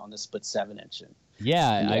that came out on the split 7-inch.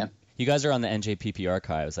 You guys are on the NJPP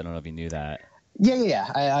archives. I don't know if you knew that. Yeah.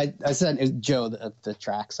 I sent Joe the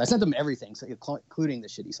tracks. I sent him everything, so including the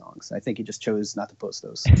shitty songs. I think he just chose not to post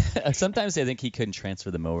those. Sometimes I think he couldn't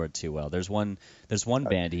transfer them over too well. There's one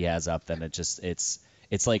band he has up that it's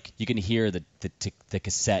like you can hear the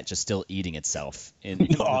cassette just still eating itself in the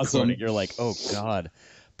recording. You're like, oh god.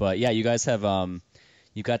 But yeah, you guys have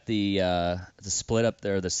you got the split up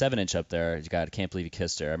there, the 7-inch up there. You got Can't Believe You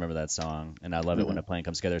Kissed Her. I remember that song, and I love it when a plan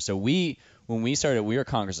comes together. So when we started, we were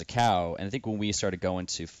Congress of Cow, and I think when we started going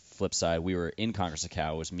to Flipside, we were in Congress of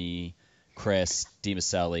Cow. It was me, Chris, Dee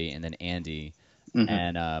Maselli, and then Andy,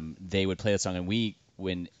 and they would play that song. And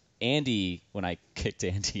when I kicked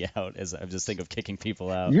Andy out, as I just think of kicking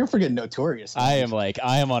people out. You're freaking notorious. I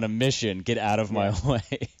am on a mission. Get out of my way.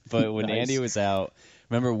 But when Andy was out,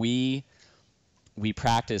 remember we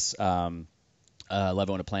practiced Love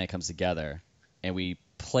It When a Planet Comes Together, and we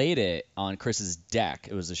played it on Chris's deck.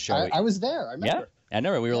 It was a show. I was there. I remember. Yeah, I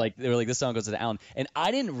remember. They were like, this song goes to the Allen, and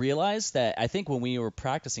I didn't realize that. I think when we were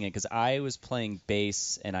practicing it, because I was playing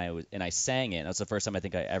bass and I sang it. That was the first time I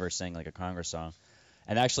think I ever sang like a Congress song,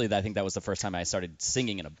 and actually I think that was the first time I started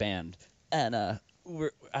singing in a band. And I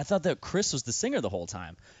thought that Chris was the singer the whole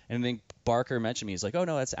time, and then Barker mentioned me. He's like, "Oh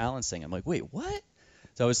no, that's Alan singing." I'm like, "Wait, what?"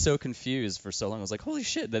 So I was so confused for so long. I was like, holy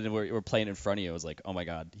shit. Then we're playing in front of you. I was like, oh my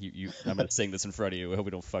God, I'm going to sing this in front of you. I hope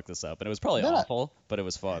we don't fuck this up. And it was probably awful, but it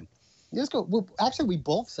was fun. Let's go. Well, actually, we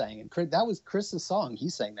both sang it. That was Chris's song. He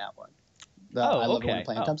sang that one. I Love It When a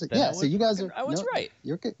Plane Comes. Yeah, so you guys are. I was right.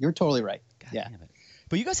 You're totally right. God damn it.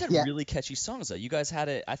 But you guys had really catchy songs, though. You guys had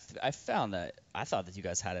it. I thought that you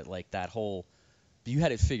guys had it like that whole. You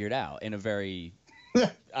had it figured out in a very.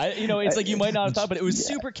 It's like you might not have thought, but it was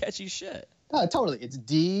super catchy shit. Totally. It's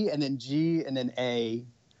D and then G and then A.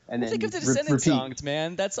 And then think of the Descendants songs,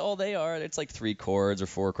 man. That's all they are. It's like 3 chords or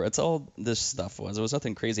 4 chords. That's all this stuff was. It was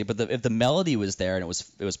nothing crazy. But if the melody was there and it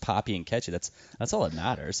was poppy and catchy, that's all that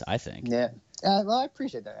matters, I think. Yeah. Well, I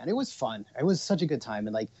appreciate that. And it was fun. It was such a good time.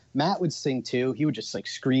 And like Matt would sing too. He would just like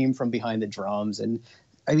scream from behind the drums. And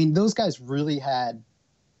I mean, those guys really had.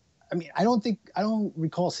 I mean, I don't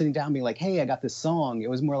recall sitting down being like, "Hey, I got this song." It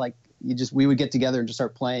was more like we would get together and just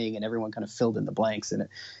start playing, and everyone kind of filled in the blanks, and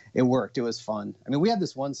it worked. It was fun. I mean, we had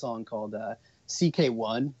this one song called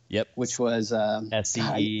CK1. Yep. Which was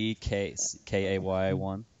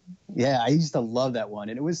SEEKAY1. Yeah, I used to love that one,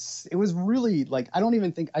 and it was really like I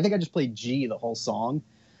think I just played G the whole song,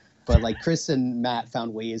 but like Chris and Matt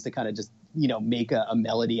found ways to kind of just make a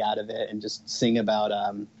melody out of it and just sing about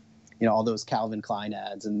all those Calvin Klein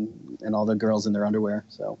ads and all the girls in their underwear.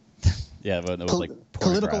 So yeah, but it was like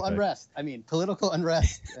political unrest. I mean, political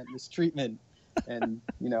unrest and mistreatment, and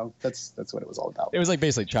that's what it was all about. It was like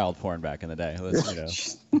basically child porn back in the day.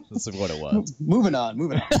 That's what it was. Moving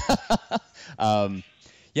on.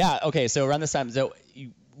 Yeah. Okay. So around this time,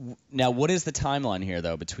 now what is the timeline here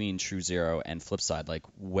though between True Zero and Flipside? Like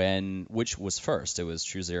which was first? It was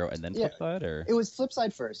True Zero and then Flipside, or it was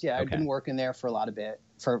Flipside first. Yeah, I'd been working there for a lot of bit.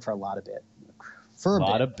 for a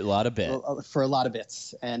lot of bit. For a lot of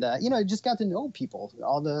bits. And, I just got to know people,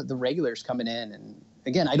 all the regulars coming in. And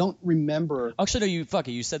again, I don't remember. Actually, no,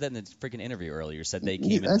 you said that in the freaking interview earlier. You said they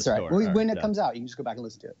came in the store. That's right. Well, when it comes out, you can just go back and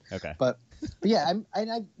listen to it. Okay. But yeah,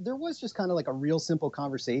 there was just kind of like a real simple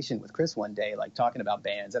conversation with Chris one day, like talking about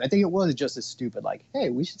bands. And I think it was just as stupid, like, hey,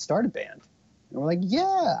 we should start a band. And we're like,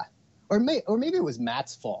 yeah. Or maybe it was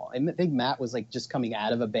Matt's fault. I think Matt was like just coming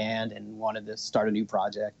out of a band and wanted to start a new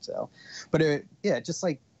project. So, but just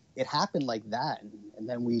like it happened like that. And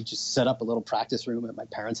then we just set up a little practice room at my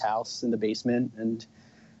parents' house in the basement. And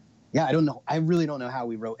yeah, I don't know. I really don't know how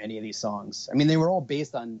we wrote any of these songs. I mean, they were all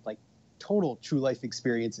based on like total true life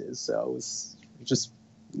experiences. So it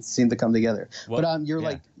seemed to come together. Well, but I'm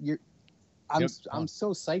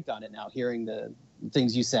so psyched on it now, hearing the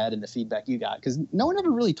things you said and the feedback you got, because no one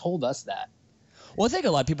ever really told us that. Well, I think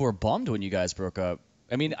a lot of people were bummed when you guys broke up.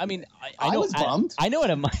 I was bummed. I know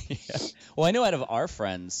out of our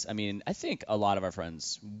friends. I mean, I think a lot of our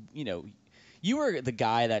friends, you were the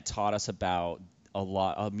guy that taught us about a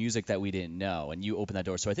lot of music that we didn't know, and you opened that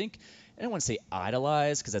door. So I think, I don't want to say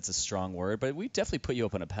idolize because that's a strong word, but we definitely put you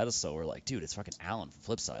up on a pedestal. We're like, dude, it's fucking Alan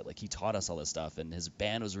from Flipside. Like, he taught us all this stuff, and his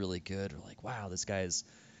band was really good. We're like, wow, this guy's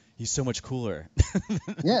he's so much cooler.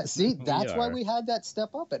 Yeah, see, that's why we had that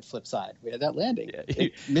step up at Flipside. We had that landing. Yeah,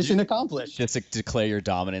 mission accomplished. Just to declare your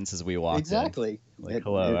dominance as we walked exactly. in. Like,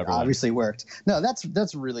 hello, everyone. Obviously worked. No,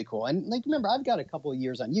 that's really cool. And like, remember, I've got a couple of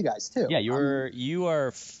years on you guys too. Yeah, you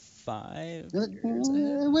are 5 years.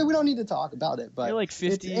 We don't need to talk about it, but you're like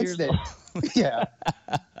 50 years old. Yeah.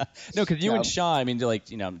 No, because you and Sean, I mean, like,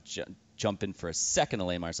 jump in for a second to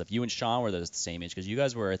lay my stuff. You and Sean were the same age, because you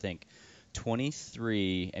guys were, I think,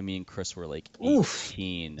 23, and me and Chris were like 18. Oof.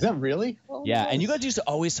 Is that really? Oh, yeah, nice. And you guys used to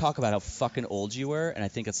always talk about how fucking old you were, and I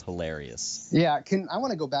think it's hilarious. Yeah, I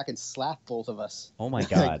want to go back and slap both of us. Oh my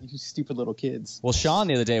god. Like, you stupid little kids. Well, Sean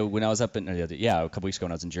the other day when I was up a couple weeks ago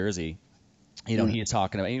when I was in Jersey, he was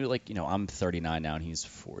talking about, like, I'm 39 now and he's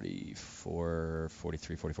 44,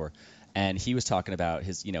 43, 44. And he was talking about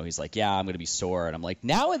his, he's like, yeah, I'm going to be sore. And I'm like,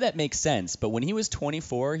 now that makes sense. But when he was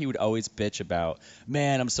 24, he would always bitch about,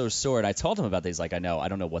 man, I'm so sore. And I told him about this. Like, I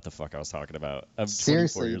don't know what the fuck I was talking about. I'm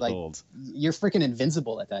seriously, 24 years old. You're freaking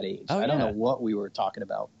invincible at that age. I don't know what we were talking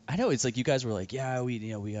about. I know. It's like you guys were like, yeah,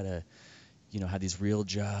 we got to, have these real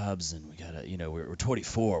jobs, and we got to, we're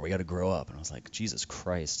 24. We got to grow up. And I was like, Jesus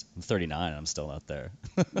Christ, I'm 39 and I'm still not there.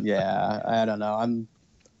 Yeah, I don't know.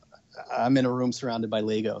 I'm in a room surrounded by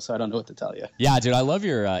Lego, so I don't know what to tell you. Yeah, dude, I love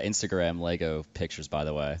your Instagram Lego pictures, by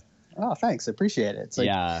the way. Oh, thanks. I appreciate it. It's like,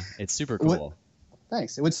 yeah, it's super cool.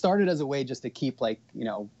 Thanks. It started as a way just to keep, like,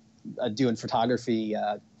 doing photography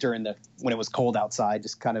when it was cold outside,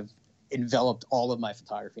 just kind of enveloped all of my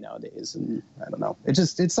photography nowadays. And I don't know.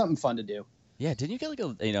 It's something fun to do. Yeah, didn't you get like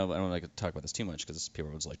I don't like to talk about this too much because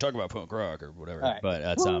people was like, talk about punk rock or whatever. Right. But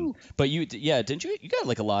that's but didn't you got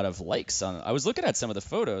like a lot of likes on? I was looking at some of the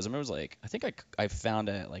photos. I remember it was like, I think I found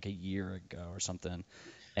it like a year ago or something,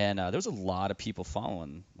 and there was a lot of people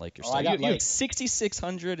following like your stuff. You have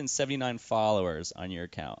 6,679 followers on your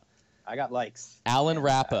account. I got likes. Alan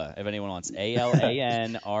Rappa, if anyone wants,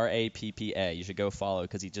 ALANRAPPA. You should go follow,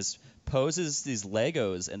 because he just poses these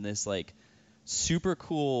Legos and this like super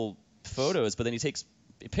cool photos, but then he takes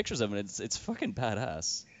pictures of them, and it's fucking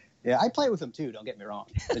badass. Yeah, I play with them too, don't get me wrong.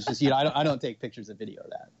 It's just, I don't take pictures of video of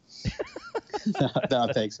that. No,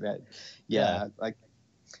 thanks, man. Yeah.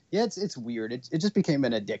 It's weird. It just became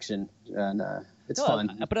an addiction, and it's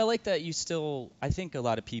fun. But I like that you still, I think a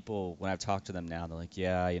lot of people, when I've talked to them now, they're like,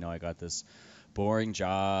 yeah, I got this boring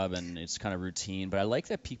job and it's kind of routine, but I like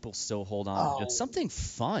that people still hold on to just something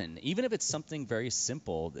fun, even if it's something very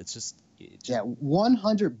simple. It's just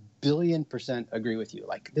 100 billion% agree with you.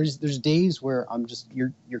 Like, there's days where I'm just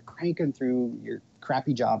you're cranking through your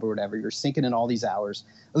crappy job or whatever, you're sinking in all these hours,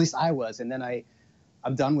 at least I was, and then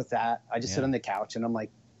I'm done with that. I just sit on the couch and I'm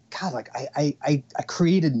like, God, like I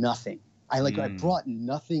created nothing. I brought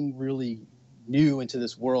nothing really new into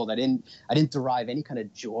this world. I didn't derive any kind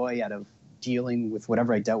of joy out of dealing with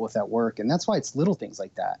whatever I dealt with at work. And that's why it's little things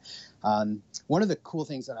like that. One of the cool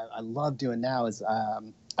things that I love doing now is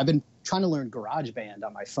I've been trying to learn GarageBand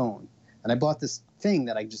on my phone. And I bought this thing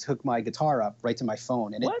that I just hook my guitar up right to my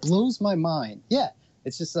phone. And it blows my mind. Yeah.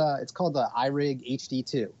 It's just, it's called the iRig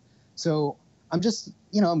HD2. So I'm just,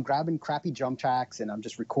 I'm grabbing crappy drum tracks and I'm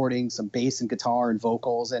just recording some bass and guitar and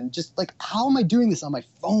vocals, and just like, how am I doing this on my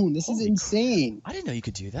phone? This is insane. I didn't know you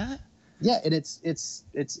could do that. Yeah, and it's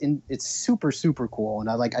super, super cool. And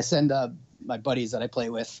I send my buddies that I play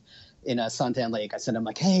with in Suntan Lake, I send them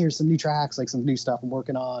like, hey, here's some new tracks, like some new stuff I'm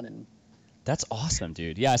working on, and That's awesome,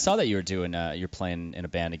 dude. Yeah, I saw that you were doing you're playing in a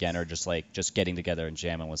band again, or just getting together and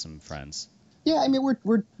jamming with some friends. Yeah, I mean,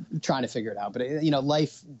 we're trying to figure it out, but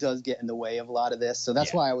life does get in the way of a lot of this. So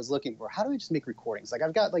that's why I was looking for, how do we just make recordings? Like,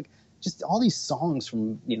 I've got like just all these songs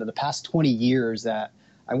from the past 20 years that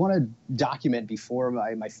I want to document before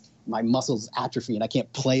my muscles atrophy and I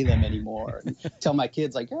can't play them anymore. And tell my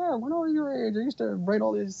kids, like, yeah, when I was your age, I used to write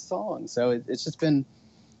all these songs. So it's been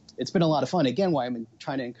a lot of fun. Again, why I'm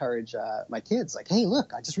trying to encourage my kids, like, hey,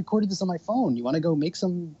 look, I just recorded this on my phone. You want to go make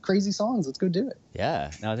some crazy songs? Let's go do it.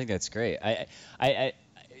 Yeah, no, I think that's great. I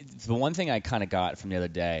the one thing I kind of got from the other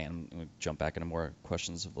day, and I'm gonna jump back into more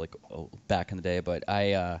questions of like back in the day, but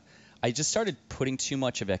I just started putting too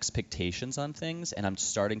much of expectations on things, and I'm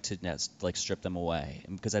starting to like strip them away.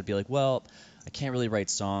 Because I'd be like, well, I can't really write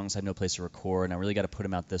songs. I have no place to record, and I really got to put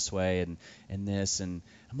them out this way and this. And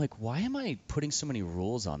I'm like, why am I putting so many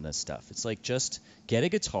rules on this stuff? It's like, just get a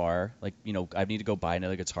guitar. Like, I need to go buy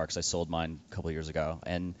another guitar because I sold mine a couple of years ago,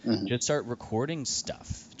 and just start recording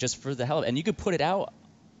stuff just for the hell of it. And you could put it out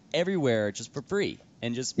everywhere just for free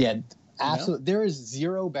and just absolutely. There is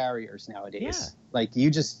zero barriers nowadays. Yeah. Like,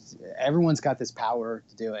 everyone's got this power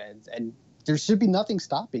to do it, and there should be nothing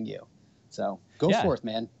stopping you. So go forth,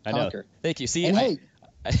 man. Conquer. I know. Thank you. See, and hey,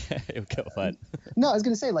 go ahead. No, I was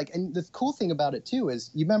gonna say, like, and the cool thing about it too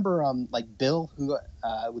is, you remember like Bill, who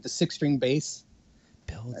with the 6-string bass.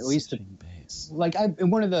 Bill with 6-string bass. Like, in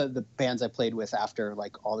one of the bands I played with after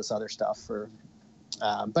like all this other stuff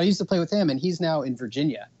but I used to play with him, and he's now in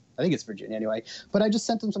Virginia. I think it's Virginia anyway. But I just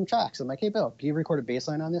sent him some tracks. I'm like, hey, Bill, can you record a bass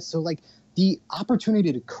line on this? So, like, the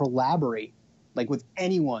opportunity to collaborate, like, with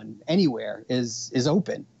anyone, anywhere is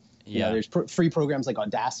open. Yeah. There's free programs like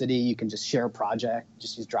Audacity. You can just share a project,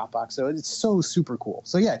 just use Dropbox. So it's so super cool.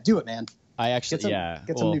 So, yeah, do it, man. I actually,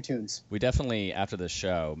 get some new tunes. We definitely, after the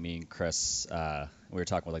show, me and Chris, we were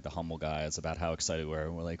talking with like the Humble guys about how excited we were.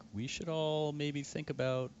 And we're like, we should all maybe think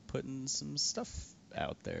about putting some stuff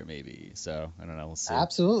out there, maybe. So I don't know. We'll see.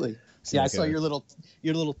 Absolutely. I saw your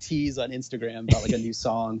little tease on Instagram about like a new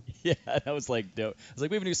song. Yeah, I was like, no. I was like,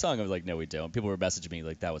 we have a new song. I was like, no, we don't. People were messaging me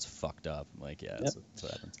like, that was fucked up. I'm like, yeah, that's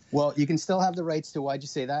what happens. Well, you can still have the rights to Why'd You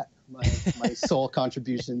Say That? My sole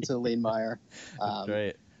contribution to Lane Meyer. That's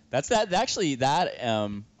right. That's that. Actually,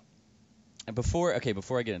 that. Before I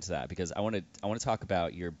get into that, because I want to talk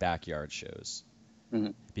about your backyard shows,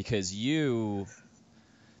 because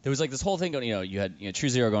there was like this whole thing going. You had True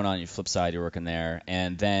Zero going on. You Flipside, you're working there,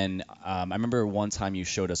 and then I remember one time you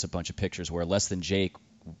showed us a bunch of pictures where Less Than Jake,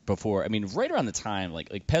 before, I mean, right around the time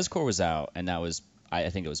like Pezcore was out, and that was, I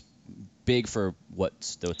think it was big for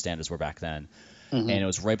what those standards were back then, and it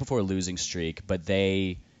was right before Losing Streak, but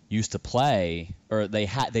they used to play, or they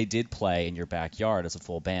did play in your backyard as a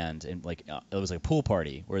full band, and like it was like a pool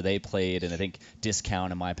party where they played, and I think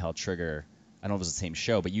Discount and My Pal Trigger, I don't know if it was the same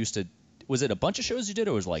show, but was it a bunch of shows you did,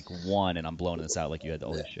 or was it like one and I'm blowing this out like you had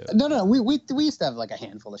all these shows? No, we used to have like a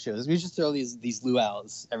handful of shows. We just throw these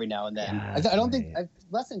luau's every now and then. I don't think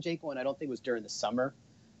Less Than Jake one, I don't think was during the summer.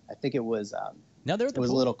 I think it was it was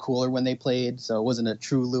a little cooler when they played, so it wasn't a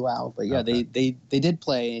true luau, but yeah, okay. they did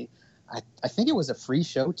play. I think it was a free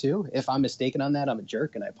show too. If I'm mistaken on that, I'm a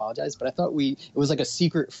jerk and I apologize. But I thought it was like a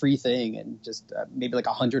secret free thing, and just maybe like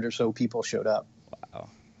 100 or so people showed up. Wow.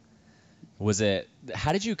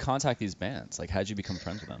 How did you contact these bands? Like, how did you become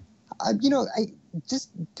friends with them? I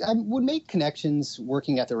would make connections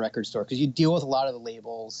working at the record store, because you deal with a lot of the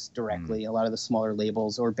labels directly, a lot of the smaller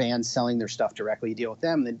labels or bands selling their stuff directly. You deal with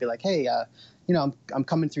them, and they'd be like, hey, I'm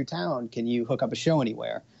coming through town. Can you hook up a show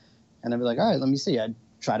anywhere? And I'd be like, all right, let me see. I'd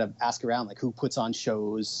try to ask around, like, who puts on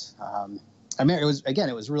shows. I mean, it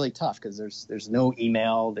was really tough because there's no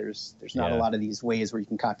email. There's not a lot of these ways where you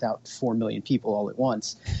can contact out 4 million people all at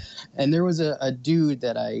once. And there was a dude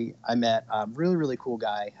that I met, really, really cool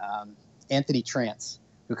guy, Anthony Trance,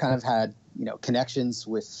 who kind of had, connections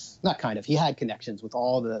with, he had connections with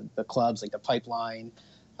all the clubs, like the Pipeline,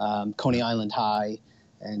 Coney Island High,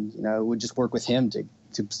 and, would just work with him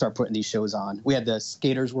to start putting these shows on. We had the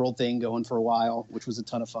Skaters World thing going for a while, which was a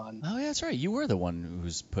ton of fun. Oh yeah, that's right. You were the one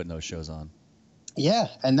who's putting those shows on. Yeah,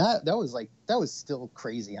 and that was still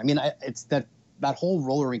crazy. I mean, it's that whole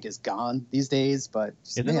roller rink is gone these days, but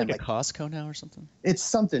isn't it like a Costco now or something? It's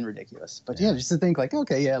something ridiculous. But yeah, just to think like,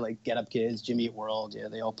 okay, yeah, like Get Up Kids, Jimmy Eat World, yeah,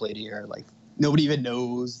 they all played here. Like, nobody even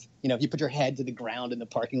knows. If you put your head to the ground in the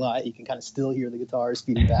parking lot, you can kind of still hear the guitars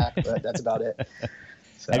feeding back, but that's about it.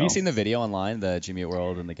 So. Have you seen the video online, the Jimmy Eat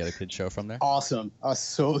World and the Get a Kid show from there? Awesome. I was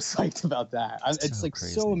so psyched about that. It's like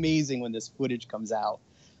crazy. So amazing when this footage comes out.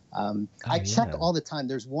 I check all the time.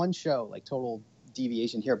 There's one show, like total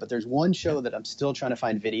deviation here, but there's one show that I'm still trying to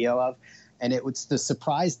find video of, and it was the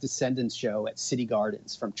surprise Descendants show at City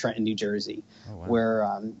Gardens from Trenton, New Jersey, where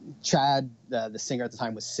Chad, the singer at the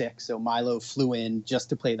time, was sick, so Milo flew in just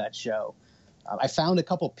to play that show. I found a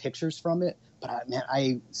couple pictures from it, but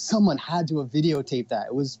someone had to have videotaped that.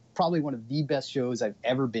 It was probably one of the best shows I've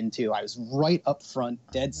ever been to. I was right up front,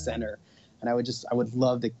 dead center, and I would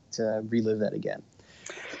love to relive that again.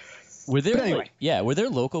 Were there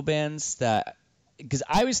local bands that? Because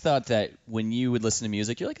I always thought that when you would listen to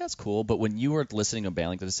music, you're like, that's cool. But when you were listening to a band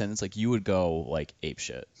like The Descendants, like you would go like ape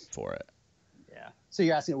shit for it. Yeah. So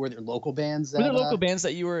you're asking, were there local bands? Were there local bands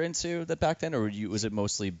that you were into that back then, or was it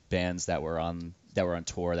mostly bands that were on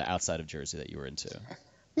tour that outside of Jersey that you were into?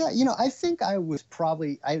 Yeah, I think I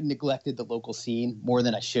neglected the local scene more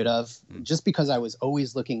than I should have, just because I was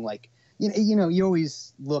always looking like, you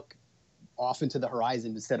always look off into the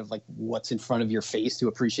horizon instead of like what's in front of your face to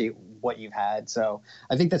appreciate what you've had. So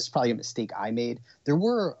I think that's probably a mistake I made. There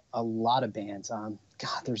were a lot of bands.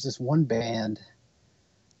 There's this one band.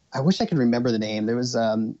 I wish I could remember the name. There was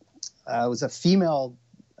it was a female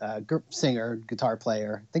singer, guitar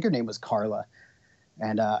player. I think her name was Carla.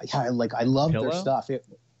 And I loved their stuff.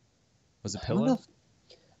 Was it Pillow?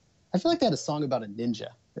 I feel like they had a song about a ninja.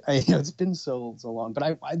 It's been so long,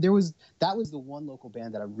 but that was the one local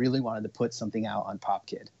band that I really wanted to put something out on Pop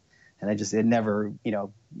Kid, and it never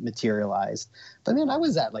materialized. But man, I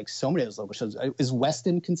was at like so many of those local shows. Is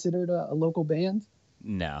Weston considered a local band?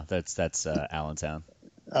 No, that's Allentown.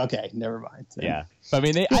 Okay, never mind. Yeah, but I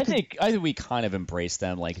mean, I think we kind of embraced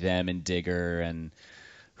them, like them and Digger and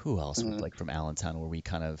who else was like from Allentown, where we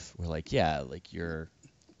kind of were like, yeah, like you're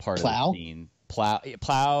part of the scene.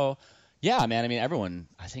 Plow. Yeah, man. I mean, everyone.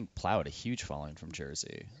 I think Plow had a huge following from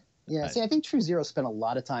Jersey. Yeah. I think True Zero spent a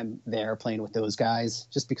lot of time there playing with those guys,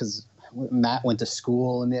 just because Matt went to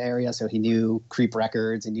school in the area, so he knew Creep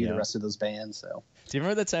Records and knew the rest of those bands. So. Do you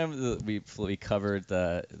remember the time that we covered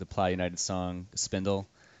the Plow United song Spindle?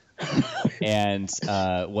 And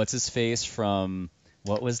what's his face from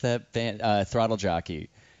what was that band? Throttle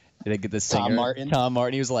Jockey. The singer, Tom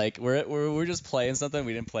Martin. He was like, we're just playing something.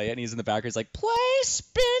 We didn't play it. And he's in the background. He's like, play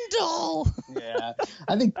Spindle. Yeah.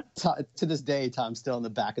 I think to this day, Tom's still in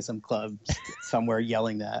the back of some club somewhere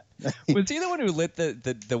yelling that. Was he the one who lit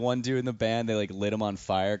the one dude in the band? They like lit him on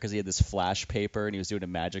fire because he had this flash paper and he was doing a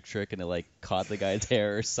magic trick and it like caught the guy's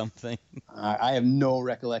hair or something. I have no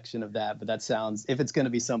recollection of that, but that sounds, if it's going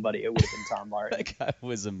to be somebody, it would have been Tom Martin. That guy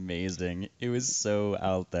was amazing. It was so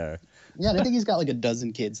out there. Yeah, and I think he's got like a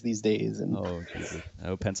dozen kids these days. And oh, Jesus.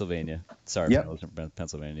 Oh, Pennsylvania. Sorry if I was from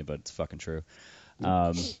Pennsylvania, but it's fucking true.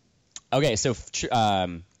 Okay, so what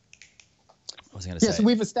was I going to say? Yeah, so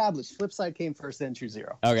we've established Flipside came first, then True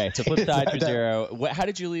Zero. Okay, so Flipside, True Zero. How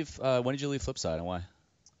did you leave? When did you leave Flipside, and why?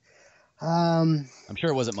 I'm sure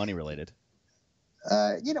it wasn't money related.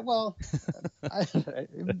 Well,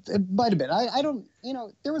 it might have been. I don't.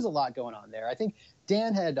 There was a lot going on there. I think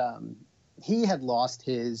Dan had he had lost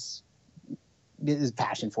his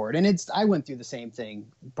passion for it, and I went through the same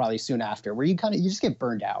thing probably soon after, where you just get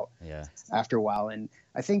burned out after a while. And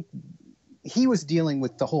I think he was dealing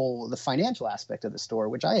with the financial aspect of the store,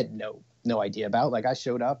 which I had no idea about. Like, I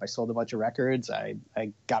showed up, I sold a bunch of records, I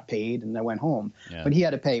got paid, and I went home. But he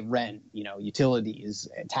had to pay rent, utilities,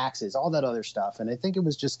 taxes, all that other stuff. And I think it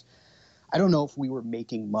was just, I don't know if we were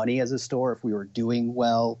making money as a store, if we were doing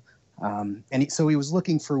well. So he was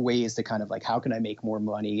looking for ways to kind of like, how can I make more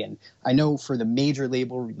money? And I know for the major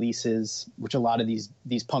label releases, which a lot of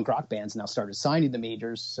these punk rock bands now started signing the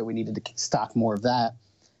majors, so we needed to stock more of that.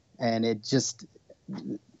 And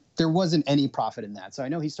there wasn't any profit in that. So I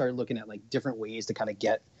know he started looking at like different ways to kind of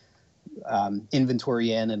get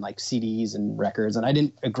inventory in and like CDs and records. And I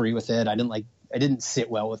didn't agree with it. It didn't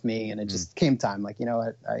sit well with me. And it just came time like,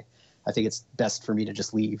 I think it's best for me to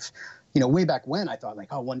just leave. Way back when I thought like,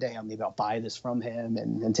 oh, one day maybe I'll buy this from him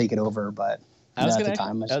and take it over. But I was going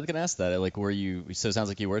to ask that. Like, so it sounds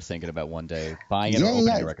like you were thinking about one day buying it or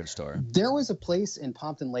opening a record store. There was a place in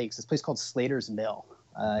Pompton Lakes, this place called Slater's Mill.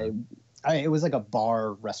 It was like a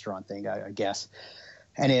bar restaurant thing, I guess.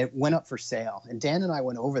 And it went up for sale. And Dan and I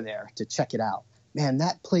went over there to check it out. Man,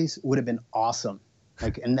 that place would have been awesome.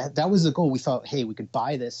 And that was the goal. We thought, hey, we could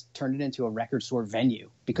buy this, turn it into a record store venue,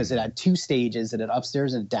 because it had 2 stages. It had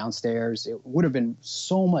upstairs and downstairs. It would have been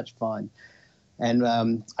so much fun. And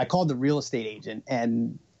I called the real estate agent,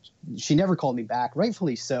 and she never called me back,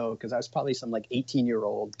 rightfully so, because I was probably some like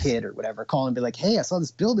 18-year-old kid or whatever, calling and be like, hey, I saw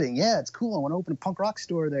this building. Yeah, it's cool. I want to open a punk rock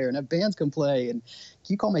store there and have bands come play. And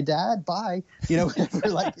can you call my dad? Bye. Whatever.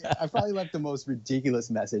 Like, I probably left the most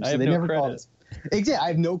ridiculous message. So they never called us. Exactly. I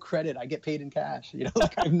have no credit. I get paid in cash.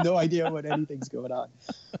 Like, I have no idea what anything's going on.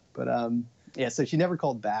 But Yeah, so she never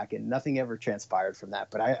called back, and nothing ever transpired from that.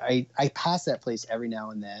 But I pass that place every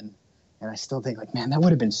now and then, and I still think like, man, that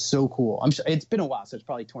would have been so cool. I'm sure it's been a while, so it's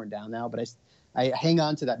probably torn down now. But I hang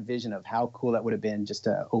on to that vision of how cool that would have been just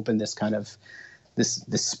to open this kind of this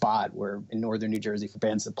spot where in northern New Jersey for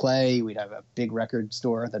bands to play. We'd have a big record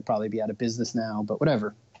store that'd probably be out of business now, but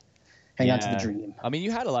whatever. Hang on to the dream. I mean,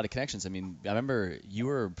 you had a lot of connections. I mean, I remember you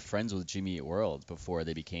were friends with Jimmy Eat World before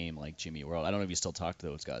they became like Jimmy Eat World. I don't know if you still talk to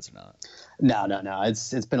those guys or not. No.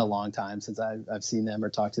 It's been a long time since I've seen them or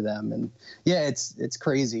talked to them, and yeah, it's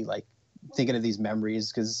crazy. Like thinking of these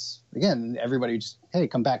memories because again, everybody just hey,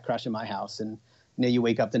 come back, crash in my house, and you know, you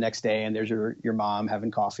wake up the next day and there's your mom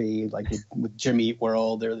having coffee like with Jimmy Eat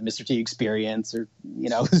World or the Mr. T Experience, or you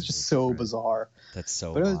know, it's just so bizarre. That's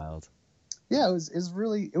so wild. Yeah, it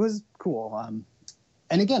was cool.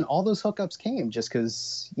 And again, all those hookups came just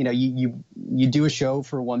because, you know, you do a show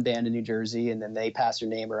for one band in New Jersey and then they pass your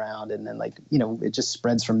name around and then like, you know, it just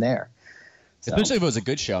spreads from there. So. Especially if it was a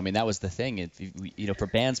good show. I mean, that was the thing. You know, for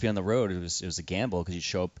bands to be on the road, it was a gamble because you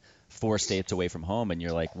show up 4 states away from home and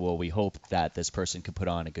you're like, well, we hope that this person could put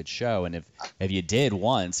on a good show. And if you did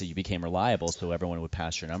once, you became reliable, so everyone would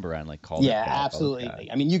pass your number around, like call. Yeah, absolutely.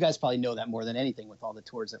 I mean, you guys probably know that more than anything with all the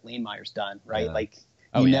tours that Lane Meyer's done, right? Yeah. Like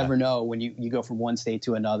you never know when you go from one state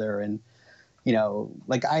to another. And, you know,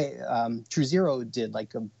 like True Zero did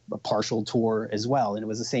like a partial tour as well. And it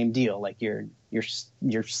was the same deal. Like you're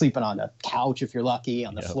sleeping on a couch if you're lucky,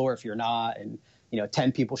 on the floor if you're not. And, you know,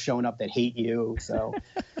 10 people showing up that hate you. So,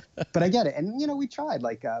 but I get it. And, you know, we tried,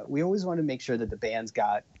 like, we always wanted to make sure that the bands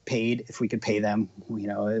got paid if we could pay them, you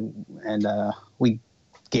know, and we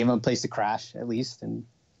gave them a place to crash at least. And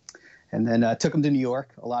then took them to New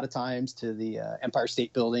York a lot of times to the Empire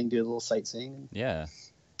State Building, do a little sightseeing. Yeah.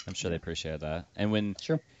 I'm sure they appreciate that. And when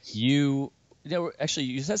sure. you know, actually,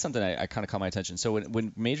 you said something I kind of caught my attention. So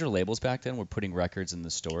when major labels back then were putting records in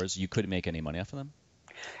the stores, you couldn't make any money off of them?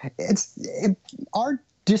 Our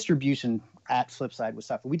distribution at Flipside was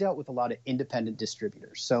tough. We dealt with a lot of independent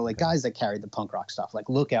distributors. So like guys that carried the punk rock stuff, like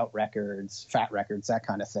Lookout Records, Fat Records, that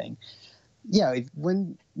kind of thing. Yeah,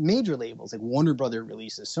 when major labels like Warner Brother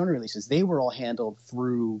releases, Sony releases, they were all handled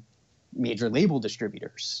through major label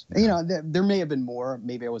distributors. You know, there may have been more.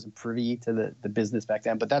 Maybe I wasn't privy to the business back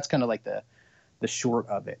then, but that's kind of like the short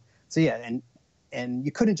of it. So yeah, and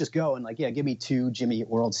you couldn't just go and like, yeah, give me 2 Jimmy Eat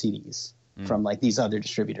World CDs from like these other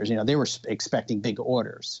distributors. You know, they were expecting big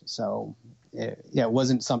orders. So yeah, it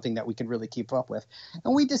wasn't something that we could really keep up with.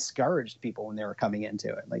 And we discouraged people when they were coming into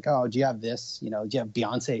it. Like, oh, do you have this? You know, do you have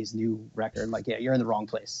Beyonce's new record? Like, yeah, you're in the wrong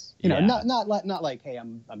place. You know, not like, hey,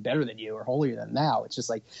 I'm better than you or holier than thou. It's just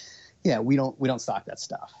like, yeah, we don't stock that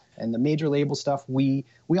stuff. And the major label stuff, we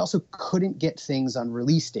also couldn't get things on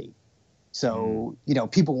release date. So, you know,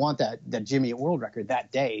 people want that Jimmy Eat World record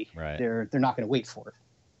that day. Right. They're not going to wait for it.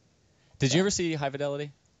 Did you ever see High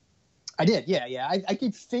Fidelity? I did, yeah. I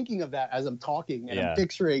keep thinking of that as I'm talking, and I'm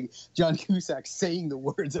picturing John Cusack saying the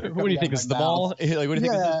words. That are what do you think? Is the mall? Like, what do you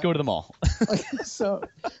think? Let's go to the mall. So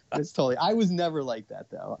it's totally. I was never like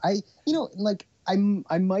that though.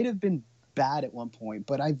 I might have been bad at one point,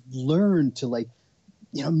 but I've learned to like,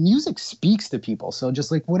 you know, music speaks to people. So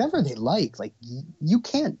just like whatever they like you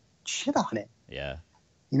can't shit on it. Yeah.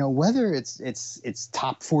 You know, whether it's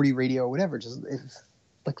top 40 radio or whatever, just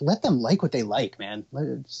let them like what they like, man.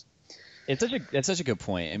 It's such a good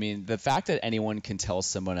point. I mean, the fact that anyone can tell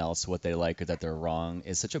someone else what they like or that they're wrong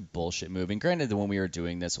is such a bullshit move. And granted, when we were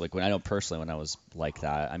doing this, like when I know personally when I was like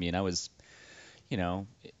that, I mean, I was, you know,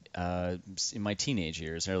 in my teenage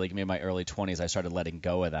years or like maybe my early 20s, I started letting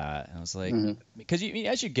go of that. And I was like, because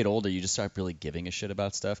as you get older, you just start really giving a shit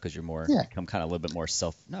about stuff because you're more become kind of a little bit more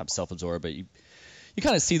not self-absorbed, but you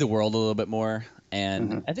kind of see the world a little bit more.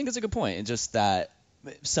 And I think that's a good point. And just that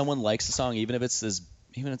if someone likes a song, even if it's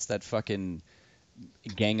that fucking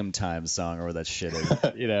Gangnam Time song or what that shit is,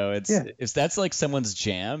 you know, if that's like someone's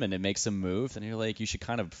jam and it makes them move, then you're like, you should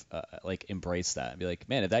kind of like embrace that and be like,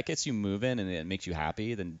 man, if that gets you moving and it makes you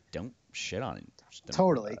happy, then don't shit on it.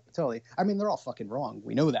 Totally. I mean, they're all fucking wrong.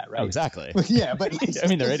 We know that, right? Oh, exactly. Yeah, but I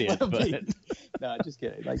mean, they're idiots. But... No, just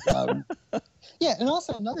kidding. Like, yeah, and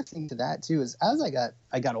also another thing to that too is as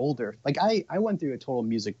I got older, like I went through a total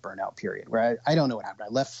music burnout period where I don't know what happened.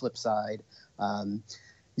 I left Flipside.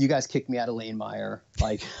 You guys kicked me out of Lane Meyer.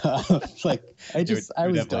 Like, I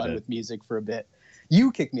was done with music for a bit.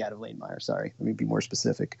 You kicked me out of Lane Meyer. Sorry, let me be more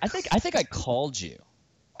specific. I think I called you.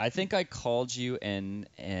 I think I called you and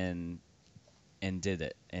did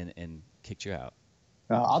it and kicked you out.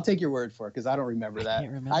 I'll take your word for it because I don't remember that.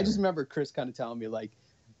 I just remember Chris kind of telling me like,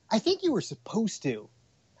 I think you were supposed to.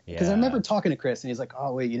 Because I remember talking to Chris and he's like,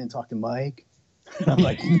 oh wait, you didn't talk to Mike. And I'm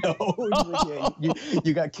like, no. He's like, yeah,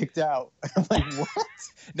 you got kicked out. I'm like, what?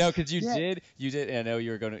 No, because you did. And I know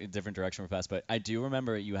you were going in a different direction real fast, but I do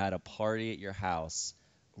remember you had a party at your house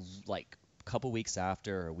like a couple weeks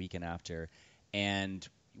after or a weekend after, and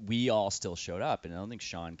we all still showed up, and I don't think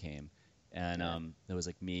Sean came. And it was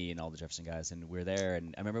like me and all the Jefferson guys, and we're there.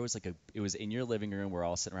 And I remember it was like it was in your living room. We're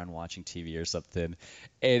all sitting around watching TV or something,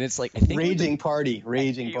 and it's like I think raging party. Well,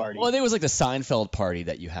 I think it was like the Seinfeld party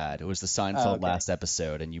that you had. It was the Seinfeld last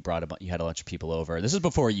episode, and you you had a bunch of people over. This was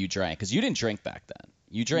before you drank, because you didn't drink back then.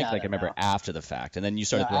 You drank I remember after the fact, and then you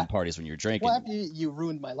started throwing parties when you were drinking. Well, after you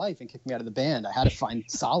ruined my life and kicked me out of the band, I had to find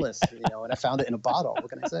solace, and I found it in a bottle. What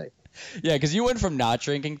can I say? Yeah, because you went from not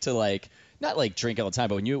drinking to like. Not like drink all the time,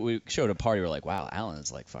 but when we showed a party, we were like, "Wow, Alan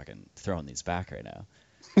is like fucking throwing these back right now."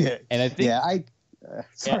 Yeah, and I think,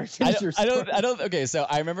 sorry, I don't. Okay, so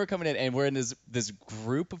I remember coming in, and we're in this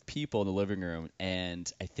group of people in the living room,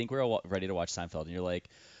 and I think we're all ready to watch Seinfeld, and you're like,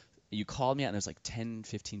 you called me out, and there's like 10,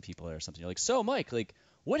 15 people there or something. You're like, "So, Mike, like,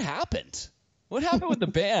 what happened? What happened with the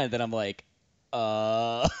band?" And I'm like,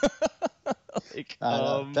 like,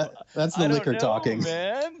 that's the liquor talking,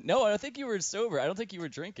 man. No, I don't think you were sober. I don't think you were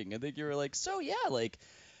drinking. I think you were like, so yeah, like,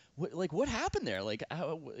 what happened there? Like,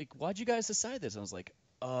 why'd you guys decide this? And I was like,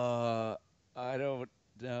 I don't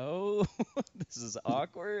know. This is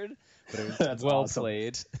awkward, but it was well awesome.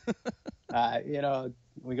 played.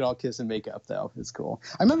 We could all kiss and make up, though. It's cool.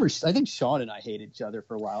 I remember, I think Sean and I hated each other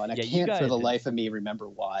for a while, and I can't for the life of me remember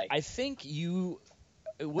why. I think you.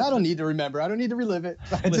 I don't need to remember. I don't need to relive it.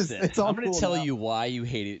 Listen, it's all I'm going to cool tell now. you why you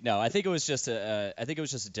hate it. No, I think it was just a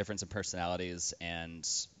difference in personalities, and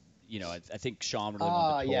I think Sean really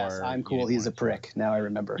wanted to tour. Yes, I'm cool. He's a prick. Now I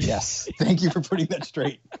remember. Yes, thank you for putting that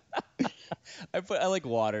straight. I like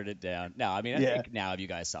watered it down. No, I mean, I think now if you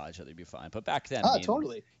guys saw each other, you'd be fine. But back then,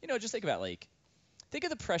 totally. Just think about think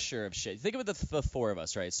of the pressure of shit. Think of the four of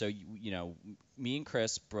us, right? So me and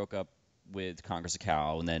Chris broke up with Congress of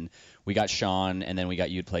Cal, and then we got Sean, and then we got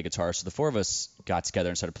you to play guitar. So the four of us got together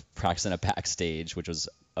and started practicing at backstage, which was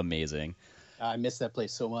amazing. I miss that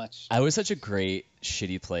place so much. It was such a great,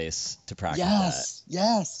 shitty place to practice at.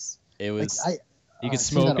 Yes. It was. You could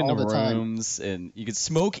smoke in the rooms, and you could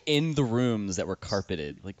smoke in the rooms that were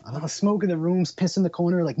carpeted. Smoke in the rooms, piss in the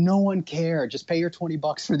corner. Like, no one cared. Just pay your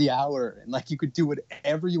 $20 for the hour, and you could do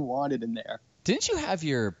whatever you wanted in there. Didn't you have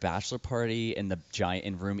your bachelor party in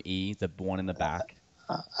room E, the one in the back?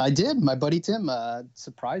 I did. My buddy Tim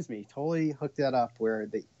surprised me. Totally hooked that up. Where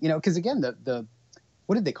because again, the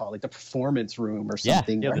what did they call it? The performance room or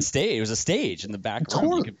something? Yeah, right? The stage. It was a stage in the back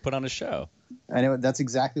room. You could put on a show. I know that's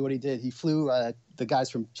exactly what he did. He flew the guys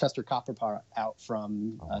from Chester Copperpot out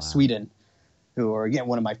from Sweden, who are again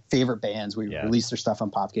one of my favorite bands. We released their stuff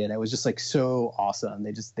on Popkid. It was just so awesome.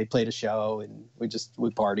 They played a show, and we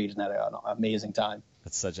partied and had an amazing time.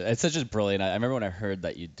 It's such a brilliant. I remember when I heard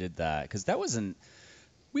that you did that, because that wasn't.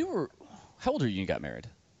 How old are you when you got married?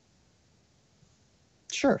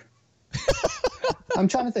 Sure. I'm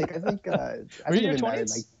trying to think. I think were you in your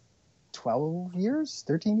 20s? 12 years,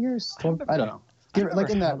 13 years, 12, I don't know.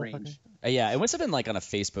 In that range. Yeah, it must have been on a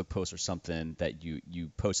Facebook post or something that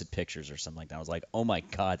you posted pictures or something like that. I was like, oh my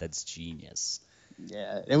god, that's genius.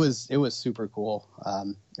 Yeah, it was super cool,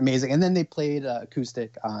 amazing. And then they played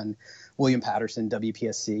acoustic on William Patterson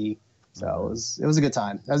WPSC, so it was a good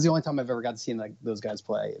time. That was the only time I've ever got to see those guys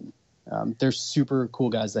play. And they're super cool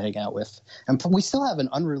guys to hang out with, and we still have an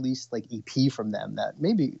unreleased EP from them that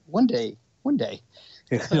maybe one day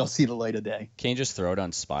it'll see the light of day. Can you just throw it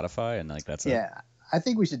on Spotify and that's it? Yeah, I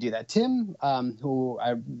think we should do that. Tim, who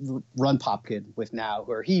I run Popkid with now,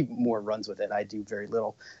 or he more runs with it. I do very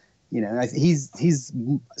little. He's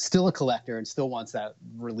still a collector and still wants that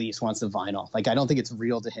release, wants the vinyl. I don't think it's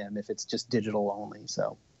real to him if it's just digital only.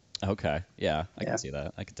 So. Okay. Yeah, I can see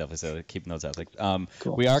that. I can definitely see that. Keeping those out.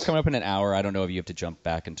 Cool. We are coming up in an hour. I don't know if you have to jump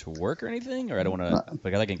back into work or anything, or I don't want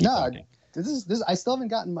to. I can keep talking. This I still haven't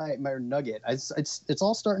gotten my nugget. It's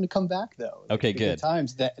all starting to come back though. Okay, good.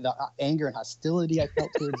 Times the anger and hostility I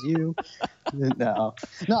felt towards you. No.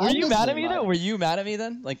 Were you mad at me though? Were you mad at me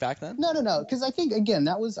then? Back then? No. Because I think again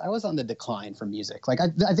I was on the decline from music.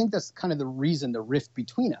 I think that's kind of the reason, the rift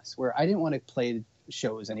between us, where I didn't want to play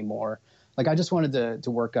shows anymore. I just wanted to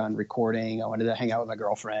work on recording. I wanted to hang out with my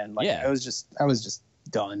girlfriend. I was just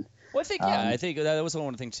done. Well, I think that was one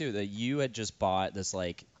of the things too, that you had just bought this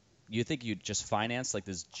you think you just financed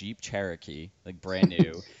this Jeep Cherokee, brand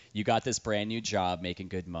new. you got this brand new job making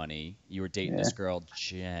good money. You were dating this girl,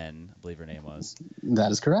 Jen, I believe her name was.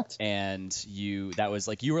 That is correct. And you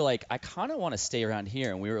were like, I kind of want to stay around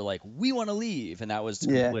here. And we were like, we want to leave. And that was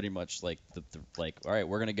pretty much like, like, all right,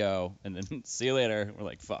 we're going to go. And then see you later. We're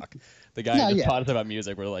like, fuck. The guy who just taught us about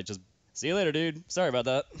music, we're like, just see you later, dude. Sorry about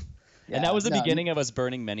that. Yeah, and that was the beginning of us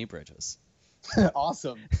burning many bridges.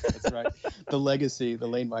 Awesome. That's right. The legacy, the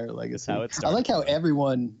Lane Meyer legacy. How it started. I like how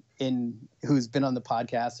everyone who's been on the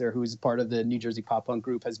podcast or who's part of the New Jersey pop punk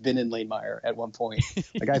group has been in Lane Meyer at one point.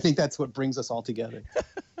 Like, I think that's what brings us all together.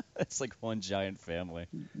 It's like one giant family.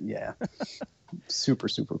 Yeah. Super,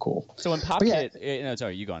 super cool. So when Pop Kid, no,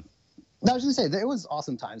 sorry, you go on. No, I was going to say, it was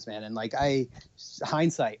awesome times, man. And like,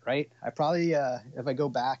 hindsight, right? I probably, if I go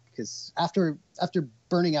back, because after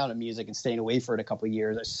burning out of music and staying away for it a couple of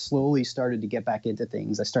years, I slowly started to get back into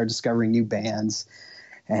things. I started discovering new bands.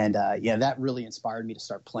 And that really inspired me to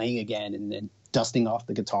start playing again and dusting off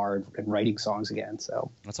the guitar and writing songs again.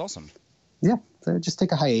 So that's awesome. Yeah, so just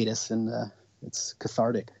take a hiatus, and it's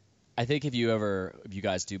cathartic. I think if you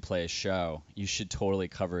guys do play a show, you should totally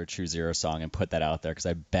cover a True Zero song and put that out there, because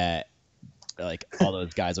I bet like all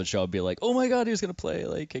those guys would show up and be like, oh my god, he's gonna play,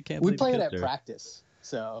 like, I can't believe we play it at practice,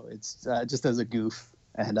 so it's just as a goof.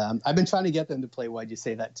 And I've been trying to get them to play Why'd You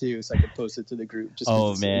Say That too, so I could post it to the group. Just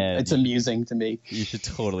man, it's amusing to me. You should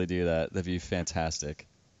totally do that. That'd be fantastic.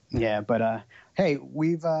 Yeah, but hey,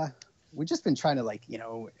 we've just been trying to, like,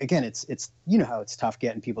 again, it's how it's tough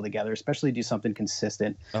getting people together, especially do something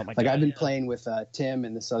consistent. Oh my God, I've been playing with Tim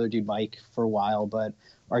and this other dude Mike for a while, but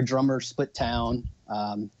our drummer split town.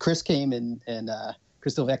 Chris came and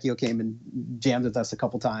Chris Del Vecchio came and jammed with us a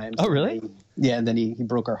couple times. Oh, really? And then he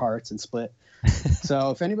broke our hearts and split.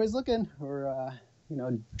 So if anybody's looking for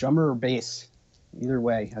drummer or bass, either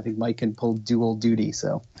way, I think Mike can pull dual duty.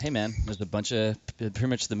 So hey, man, there's a bunch of, pretty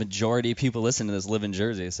much the majority of people listening to this live in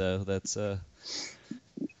Jersey, so that's. Are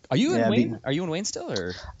you in Wayne? Are you in Wayne still,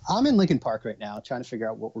 or? I'm in Lincoln Park right now, trying to figure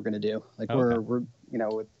out what we're gonna do. Like, we're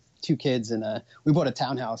with 2 kids, and we bought a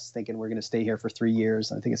townhouse thinking we're gonna stay here for 3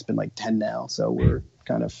 years. And I think it's been like 10 now, so we're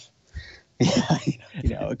kind of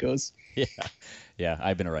how it goes. Yeah,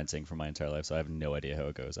 I've been renting for my entire life, so I have no idea how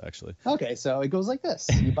it goes, actually. Okay, so it goes like this: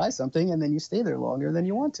 you buy something, and then you stay there longer than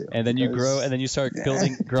you want to, and then you grow, and then you start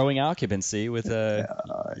growing occupancy with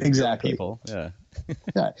exactly people. Yeah.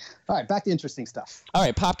 All right, back to interesting stuff. All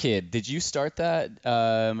right, Pop Kid, did you start that?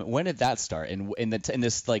 When did that start? In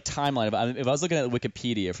this like timeline, if I was looking at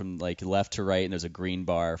Wikipedia from like left to right, and there's a green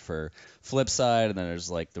bar for Flipside, and then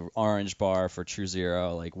there's like the orange bar for True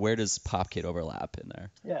Zero. Like, where does Pop Kid overlap in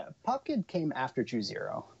there? Yeah, Pop Kid came after True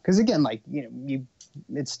Zero, because again, like,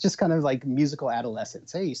 it's just kind of like musical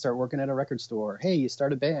adolescence. Hey, you start working at a record store. Hey, you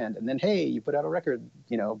start a band, and then hey, you put out a record,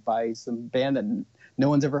 by some band that no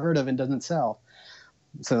one's ever heard of and doesn't sell.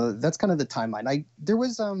 So that's kind of the timeline. There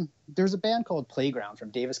was a band called Playground from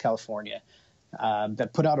Davis, California,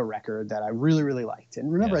 that put out a record that I really, really liked.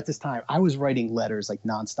 And remember, at this time, I was writing letters like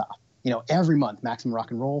nonstop. Every month, Maximum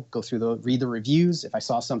Rock and Roll, go through read the reviews. If I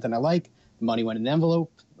saw something I like, money went in an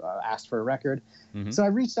envelope, asked for a record. Mm-hmm. So I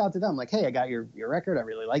reached out to them like, hey, I got your record. I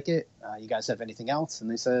really like it. You guys have anything else?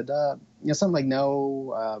 And they said, something like,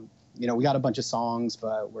 no, we got a bunch of songs,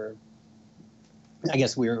 but I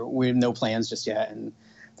guess we have no plans just yet. And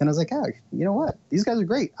then I was like, oh, you know what? These guys are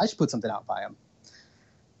great. I should put something out by them.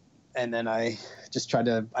 And then I just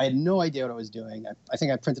I had no idea what I was doing. I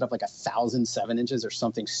think I printed up like 1,000 7-inches or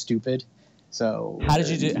something stupid. So how did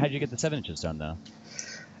you get the 7 inches done though?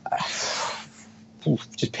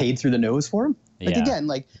 Just paid through the nose for them. Like, again,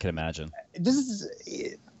 like, I can imagine. This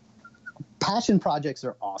is passion projects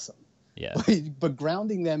are awesome. Yeah. But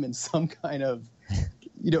grounding them in some kind of,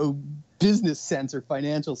 business sense or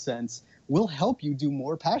financial sense will help you do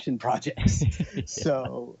more passion projects. Yeah.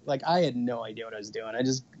 So, like, I had no idea what I was doing. I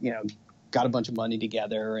just, got a bunch of money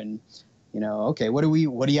together and, okay, what do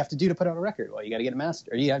you have to do to put out a record? Well, you got to get it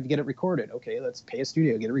mastered. Or you have to get it recorded. Okay, let's pay a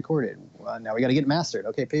studio, get it recorded. Well, now we got to get it mastered.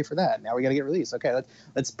 Okay, pay for that. Now we got to get released. Okay,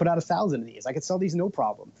 let's put out 1,000 of these. I could sell these no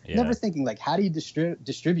problem. Yeah. Never thinking, like, how do you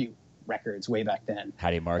distribute records way back then? How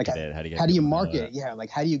do you market it? How do you market it? Yeah, like,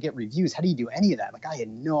 how do you get reviews? How do you do any of that? Like, I had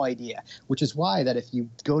no idea, which is why that if you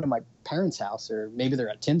go to my parents' house, or maybe they're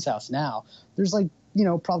at Tim's house now, there's like,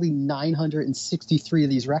 probably 963 of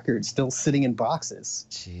these records still sitting in boxes.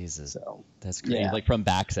 Jesus. So that's crazy. Yeah. Like from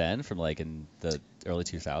back then, from like in the early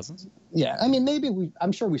 2000s? Yeah. I mean,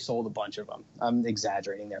 I'm sure we sold a bunch of them. I'm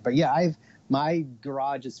exaggerating there. But yeah, my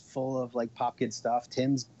garage is full of like Pop Kid stuff.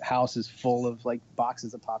 Tim's house is full of like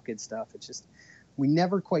boxes of Pop Kid stuff. It's just, we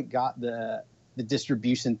never quite got the the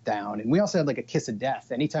distribution down. And we also had like a kiss of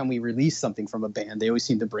death. Anytime we released something from a band, they always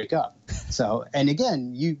seem to break up. So, and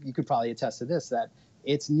again, you could probably attest to this, that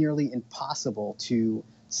it's nearly impossible to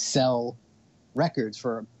sell records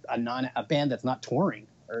for a band that's not touring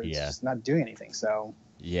or just not doing anything. So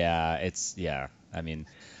I mean,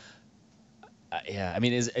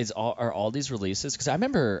 are all these releases? Because I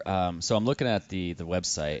remember, so I'm looking at the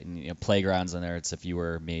website, and Playgrounds on there. It's If You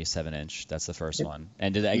Were Me 7-inch. That's the first one.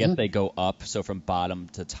 And I guess they go up. So from bottom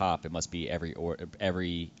to top, it must be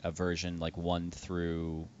every version, like 1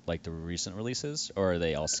 through like the recent releases, or are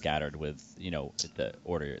they all scattered with the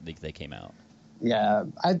order they came out? Yeah,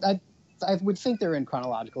 I would think they're in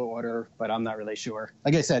chronological order, but I'm not really sure.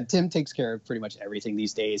 Like I said, Tim takes care of pretty much everything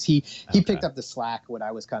these days. He picked up the slack when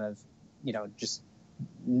I was kind of just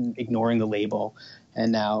ignoring the label,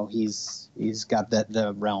 and now he's got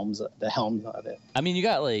the helm of it. I mean, you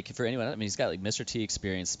got like, for anyone, I mean, he's got like Mr. T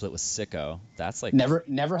Experience split with Sicko. That's like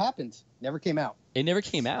never happened. Never came out. It never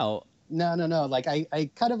came out. No. Like I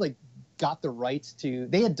kind of like got the rights to.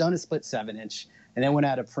 They had done a split 7-inch, and then went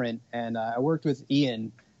out of print. And I worked with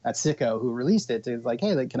Ian at Sicko, who released it. It was like,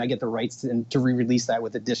 hey, can I get the rights to re-release that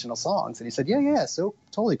with additional songs? And he said, yeah, so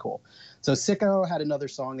totally cool. So Sicko had another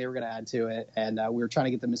song they were going to add to it, and we were trying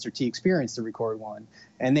to get the Mr. T Experience to record one,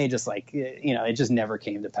 and they just it just never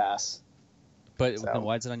came to pass. But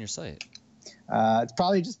why is it on your site? It's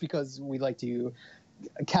probably just because we like to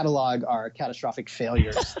catalog our catastrophic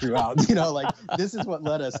failures throughout. This is what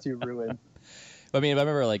led us to ruin. I mean, I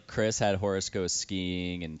remember like Chris had Horace Goes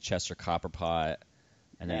Skiing and Chester Copperpot,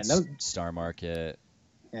 and then Star Market.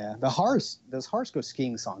 Yeah, those Horace Go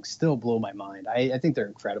Skiing songs still blow my mind. I think they're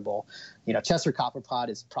incredible. Chester Copperpot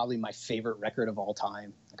is probably my favorite record of all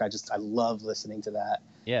time. Like I love listening to that.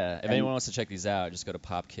 Yeah, if anyone wants to check these out, just go to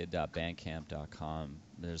popkid.bandcamp.com.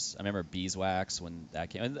 I remember Beeswax when that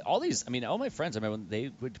came, and all these. I mean, all my friends, I remember when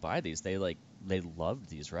they would buy these, they loved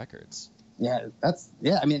these records. Yeah,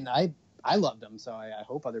 I mean, I loved them, so I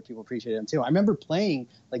hope other people appreciate them too. I remember playing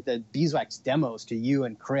like the Beeswax demos to you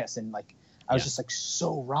and Chris, and like I was just like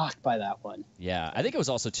so rocked by that one. Yeah, I think it was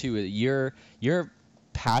also too your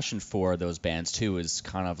passion for those bands too is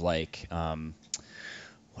kind of like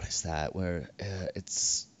what is that? Where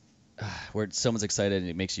it's where someone's excited and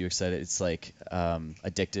it makes you excited. It's like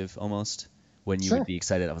addictive almost. When you would be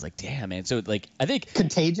excited, I was like, damn, man. So like I think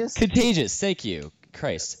contagious. Thank you,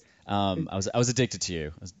 Christ. I was addicted to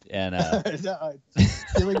you, and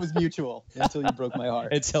feeling was mutual until you broke my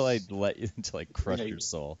heart. until I crushed your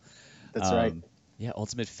soul. That's right. Yeah,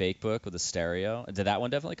 Ultimate Fake Book with a stereo. Did that one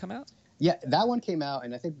definitely come out? Yeah, that one came out,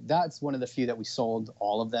 and I think that's one of the few that we sold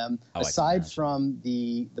all of them. Aside from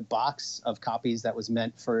the box of copies that was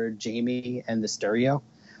meant for Jamie and the stereo.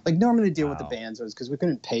 Like normally the deal with the bands was because we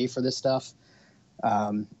couldn't pay for this stuff.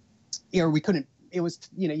 We couldn't. It was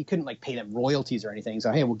you couldn't like pay them royalties or anything.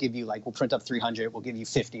 So hey, we'll print up 300. We'll give you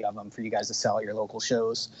 50 of them for you guys to sell at your local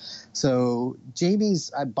shows. So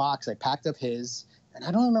Jamie's box, I packed up his. And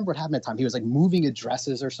I don't remember what happened at the time. He was like moving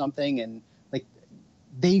addresses or something. And like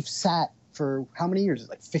they've sat for how many years?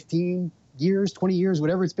 Like 15 years, 20 years,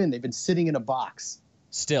 whatever it's been. They've been sitting in a box.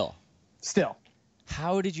 Still.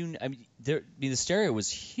 How did you? I mean, the stereo was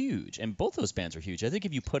huge, and both those bands were huge. I think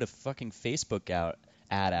if you put a fucking Facebook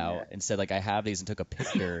ad out and said like I have these and took a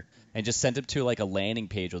picture and just sent them to like a landing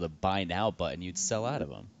page with a buy now button, you'd sell out of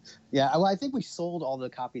them. Yeah, well, I think we sold all the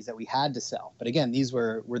copies that we had to sell, but again, these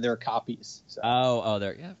were their copies. So.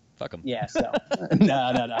 They're fuck them. Yeah, so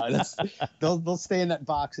no, they'll stay in that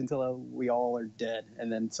box until we all are dead,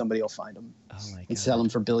 and then somebody will find them and sell them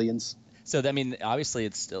for billions. So I mean, obviously,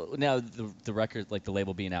 it's still now the record, like the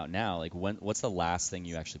label being out now. Like, what's the last thing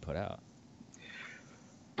you actually put out?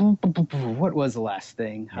 What was the last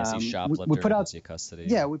thing? We put out Custody.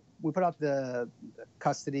 Yeah, we put out the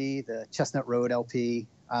Custody, the Chestnut Road LP.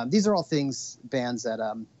 These are all bands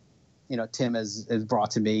that Tim has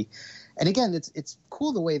brought to me. And again, it's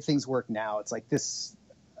cool the way things work now. It's like this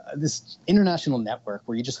international network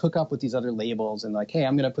where you just hook up with these other labels and like, hey,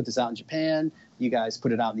 I'm going to put this out in Japan. You guys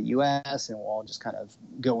put it out in the U.S. and we'll all just kind of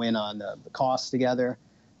go in on the costs together.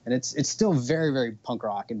 And it's still very, very punk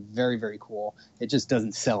rock and very, very cool. It just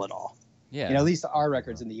doesn't sell at all. Yeah. At least our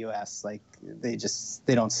records in the U.S., like they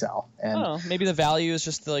don't sell. And maybe the value is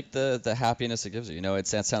just like the happiness it gives you. It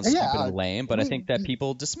sounds stupid and lame, but I think that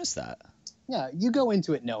people dismiss that. Yeah, you go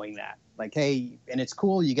into it knowing that. Like, hey, and it's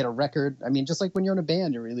cool. You get a record. I mean, just like when you're in a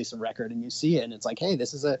band, you release a record and you see it, and it's like, hey,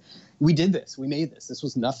 we did this, we made this. This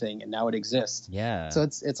was nothing, and now it exists. Yeah. So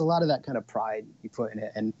it's a lot of that kind of pride you put in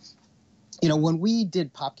it. And when we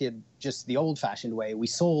did Pop Kid just the old-fashioned way, we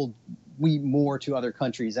sold more to other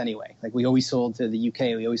countries anyway. Like we always sold to the UK,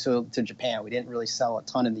 we always sold to Japan. We didn't really sell a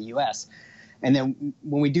ton in the US. And then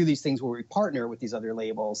when we do these things where we partner with these other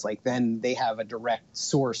labels, like then they have a direct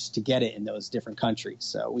source to get it in those different countries.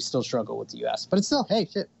 So we still struggle with the US, but it's still, hey,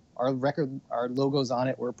 shit, our record, our logo's on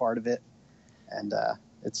it. We're a part of it. And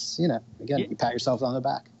it's, you know, again, you pat yourself on the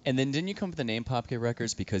back. And then didn't you come up with the name Popkid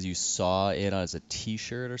Records because you saw it as a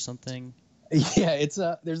T-shirt or something? Yeah,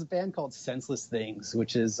 there's a band called Senseless Things,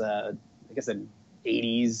 which is, I guess, an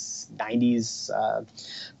 80s, 90s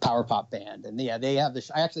power pop band. And yeah, they have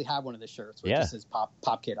I actually have one of the shirts where it just says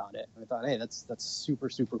Popkid on it. And I thought, hey, that's super,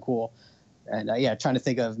 super cool. And yeah, trying to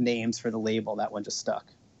think of names for the label, that one just stuck.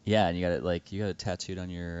 Yeah, and you got it tattooed on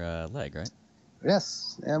your leg, right?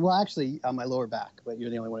 Yes. And well, actually on my lower back, but you're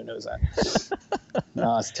the only one who knows that.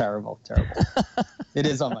 No, it's terrible. It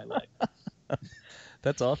is on my leg.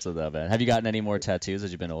 That's awesome though, man. Have you gotten any more tattoos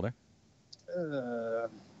as you've been older?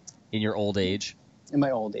 In your old age? In my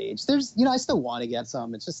old age. There's, I still want to get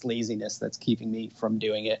some. It's just laziness that's keeping me from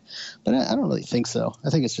doing it. But I don't really think so. I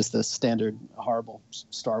think it's just the standard horrible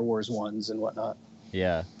Star Wars ones and whatnot.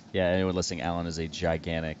 Yeah. Yeah, anyone listening, Alan is a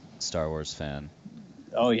gigantic Star Wars fan.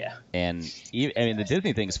 Oh, yeah. And, the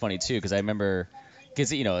Disney thing is funny, too, because I remember,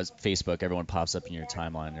 as Facebook, everyone pops up in your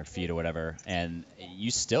timeline or feed or whatever, and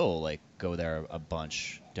you still, go there a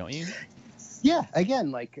bunch, don't you? Yeah,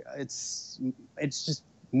 again, it's just,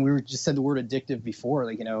 we were just said the word addictive before,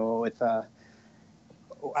 with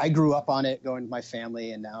I grew up on it going with my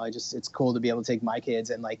family, and now it's cool to be able to take my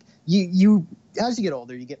kids, and you as you get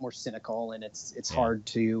older you get more cynical, and it's hard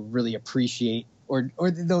to really appreciate or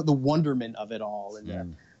the wonderment of it all,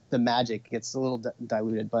 and the magic gets a little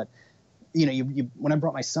diluted. But you when I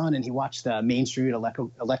brought my son and he watched the Main Street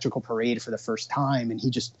Electrical Parade for the first time, and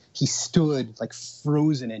he stood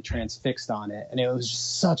frozen and transfixed on it, and it was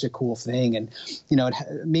just such a cool thing. And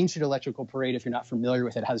Main Street Electrical Parade, if you're not familiar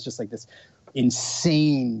with it, has just this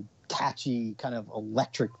insane catchy kind of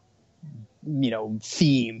electric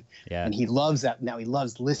theme, and he loves that. Now he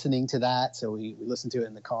loves listening to that, so we listen to it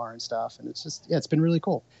in the car and stuff, and it's just it's been really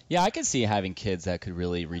cool. Yeah, I can see having kids that could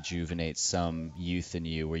really rejuvenate some youth in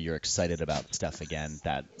you where you're excited about stuff again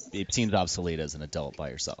that it seems obsolete as an adult by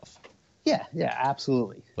yourself. Yeah,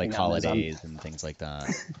 absolutely. Holidays and things like that.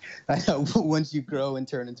 I know. Once you grow and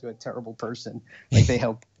turn into a terrible person, they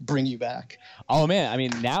help bring you back. Oh man,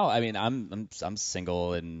 I'm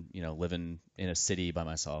single and living in a city by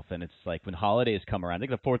myself, and it's when holidays come around. I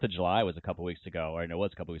think the 4th of July was a couple weeks ago, or I know it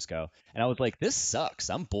was a couple weeks ago, and I was like, this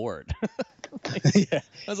sucks. I'm bored. I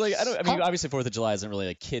was like, obviously 4th of July isn't really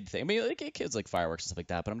a kid thing. Kids like fireworks and stuff like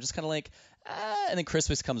that, but I'm just kind of and then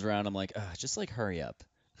Christmas comes around, I'm like, just hurry up.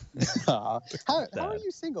 How are you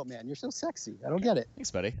single, man? You're so sexy. I don't get it. Thanks,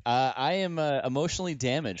 buddy. I am emotionally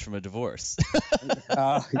damaged from a divorce.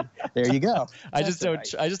 There you go. I just don't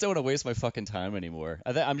want to waste my fucking time anymore.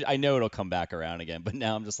 I know it'll come back around again, but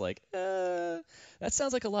now I'm just that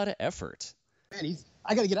sounds like a lot of effort. Man,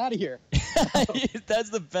 I gotta get out of here. That's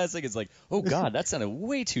the best thing. It's oh god, that sounded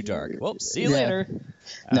way too dark. Well, see you later.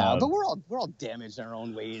 No, but we're all damaged in our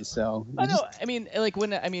own ways. So I know.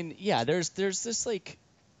 There's this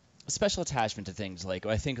special attachment to things.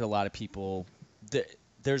 I think a lot of people,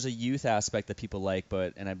 there's a youth aspect that people like,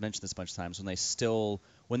 and I've mentioned this a bunch of times,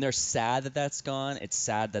 when they're sad that that's gone, it's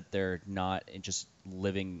sad that they're not just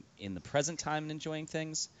living in the present time and enjoying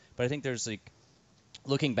things. But I think there's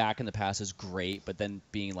looking back in the past is great, but then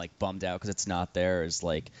being bummed out because it's not there is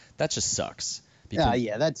that just sucks.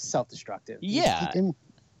 Yeah, that's self-destructive. Yeah.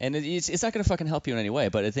 And it's not going to fucking help you in any way.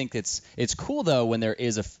 But I think it's cool though when there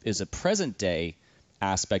is a present day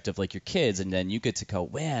aspect of your kids, and then you get to go,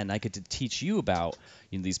 man, I get to teach you about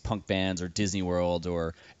these punk bands or Disney World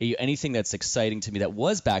or anything that's exciting to me that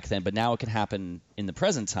was back then, but now it can happen in the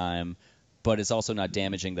present time, but it's also not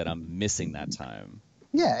damaging that I'm missing that time.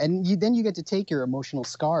 Yeah, and then you get to take your emotional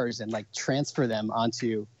scars and transfer them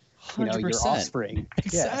onto 100%. Your offspring.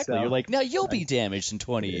 Exactly. Yeah, so, you're now you'll be damaged in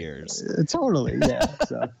 20 years. Totally. Yeah.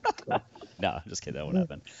 So, cool. No, I'm just kidding. That won't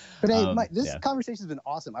happen. But hey, Mike, this conversation's been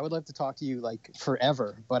awesome. I would love to talk to you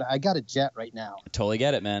forever, but I got a jet right now. Totally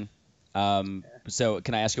get it, man. So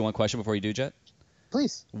can I ask you one question before you do jet?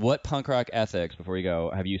 Please. What punk rock ethics, before you go,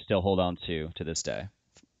 have you still hold on to this day?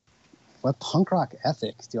 What punk rock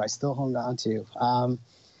ethics do I still hold on to? I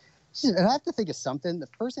have to think of something. The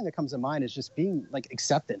first thing that comes to mind is just being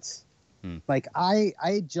acceptance.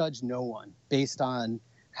 I judge no one based on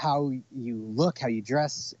how you look, how you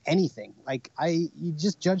dress, anything. You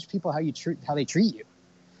just judge people how they treat you.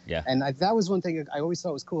 Yeah. And that was one thing I always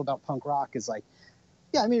thought was cool about punk rock is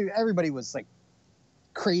everybody was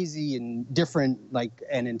crazy and different,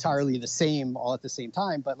 and entirely the same all at the same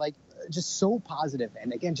time. But just so positive,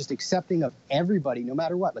 and again, just accepting of everybody, no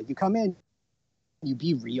matter what. Like, you come in, you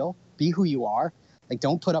be real, be who you are. Like,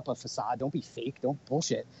 don't put up a facade, don't be fake, don't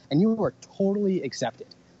bullshit, and you are totally accepted,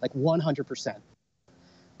 like 100%.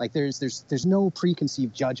 Like, there's no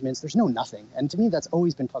preconceived judgments, there's no nothing. And to me, that's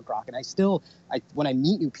always been punk rock. And when I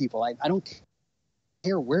meet new people, I don't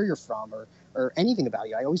care where you're from or anything about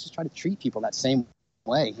you. I always just try to treat people that same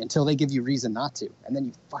way until they give you reason not to, and then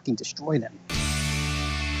you fucking destroy them.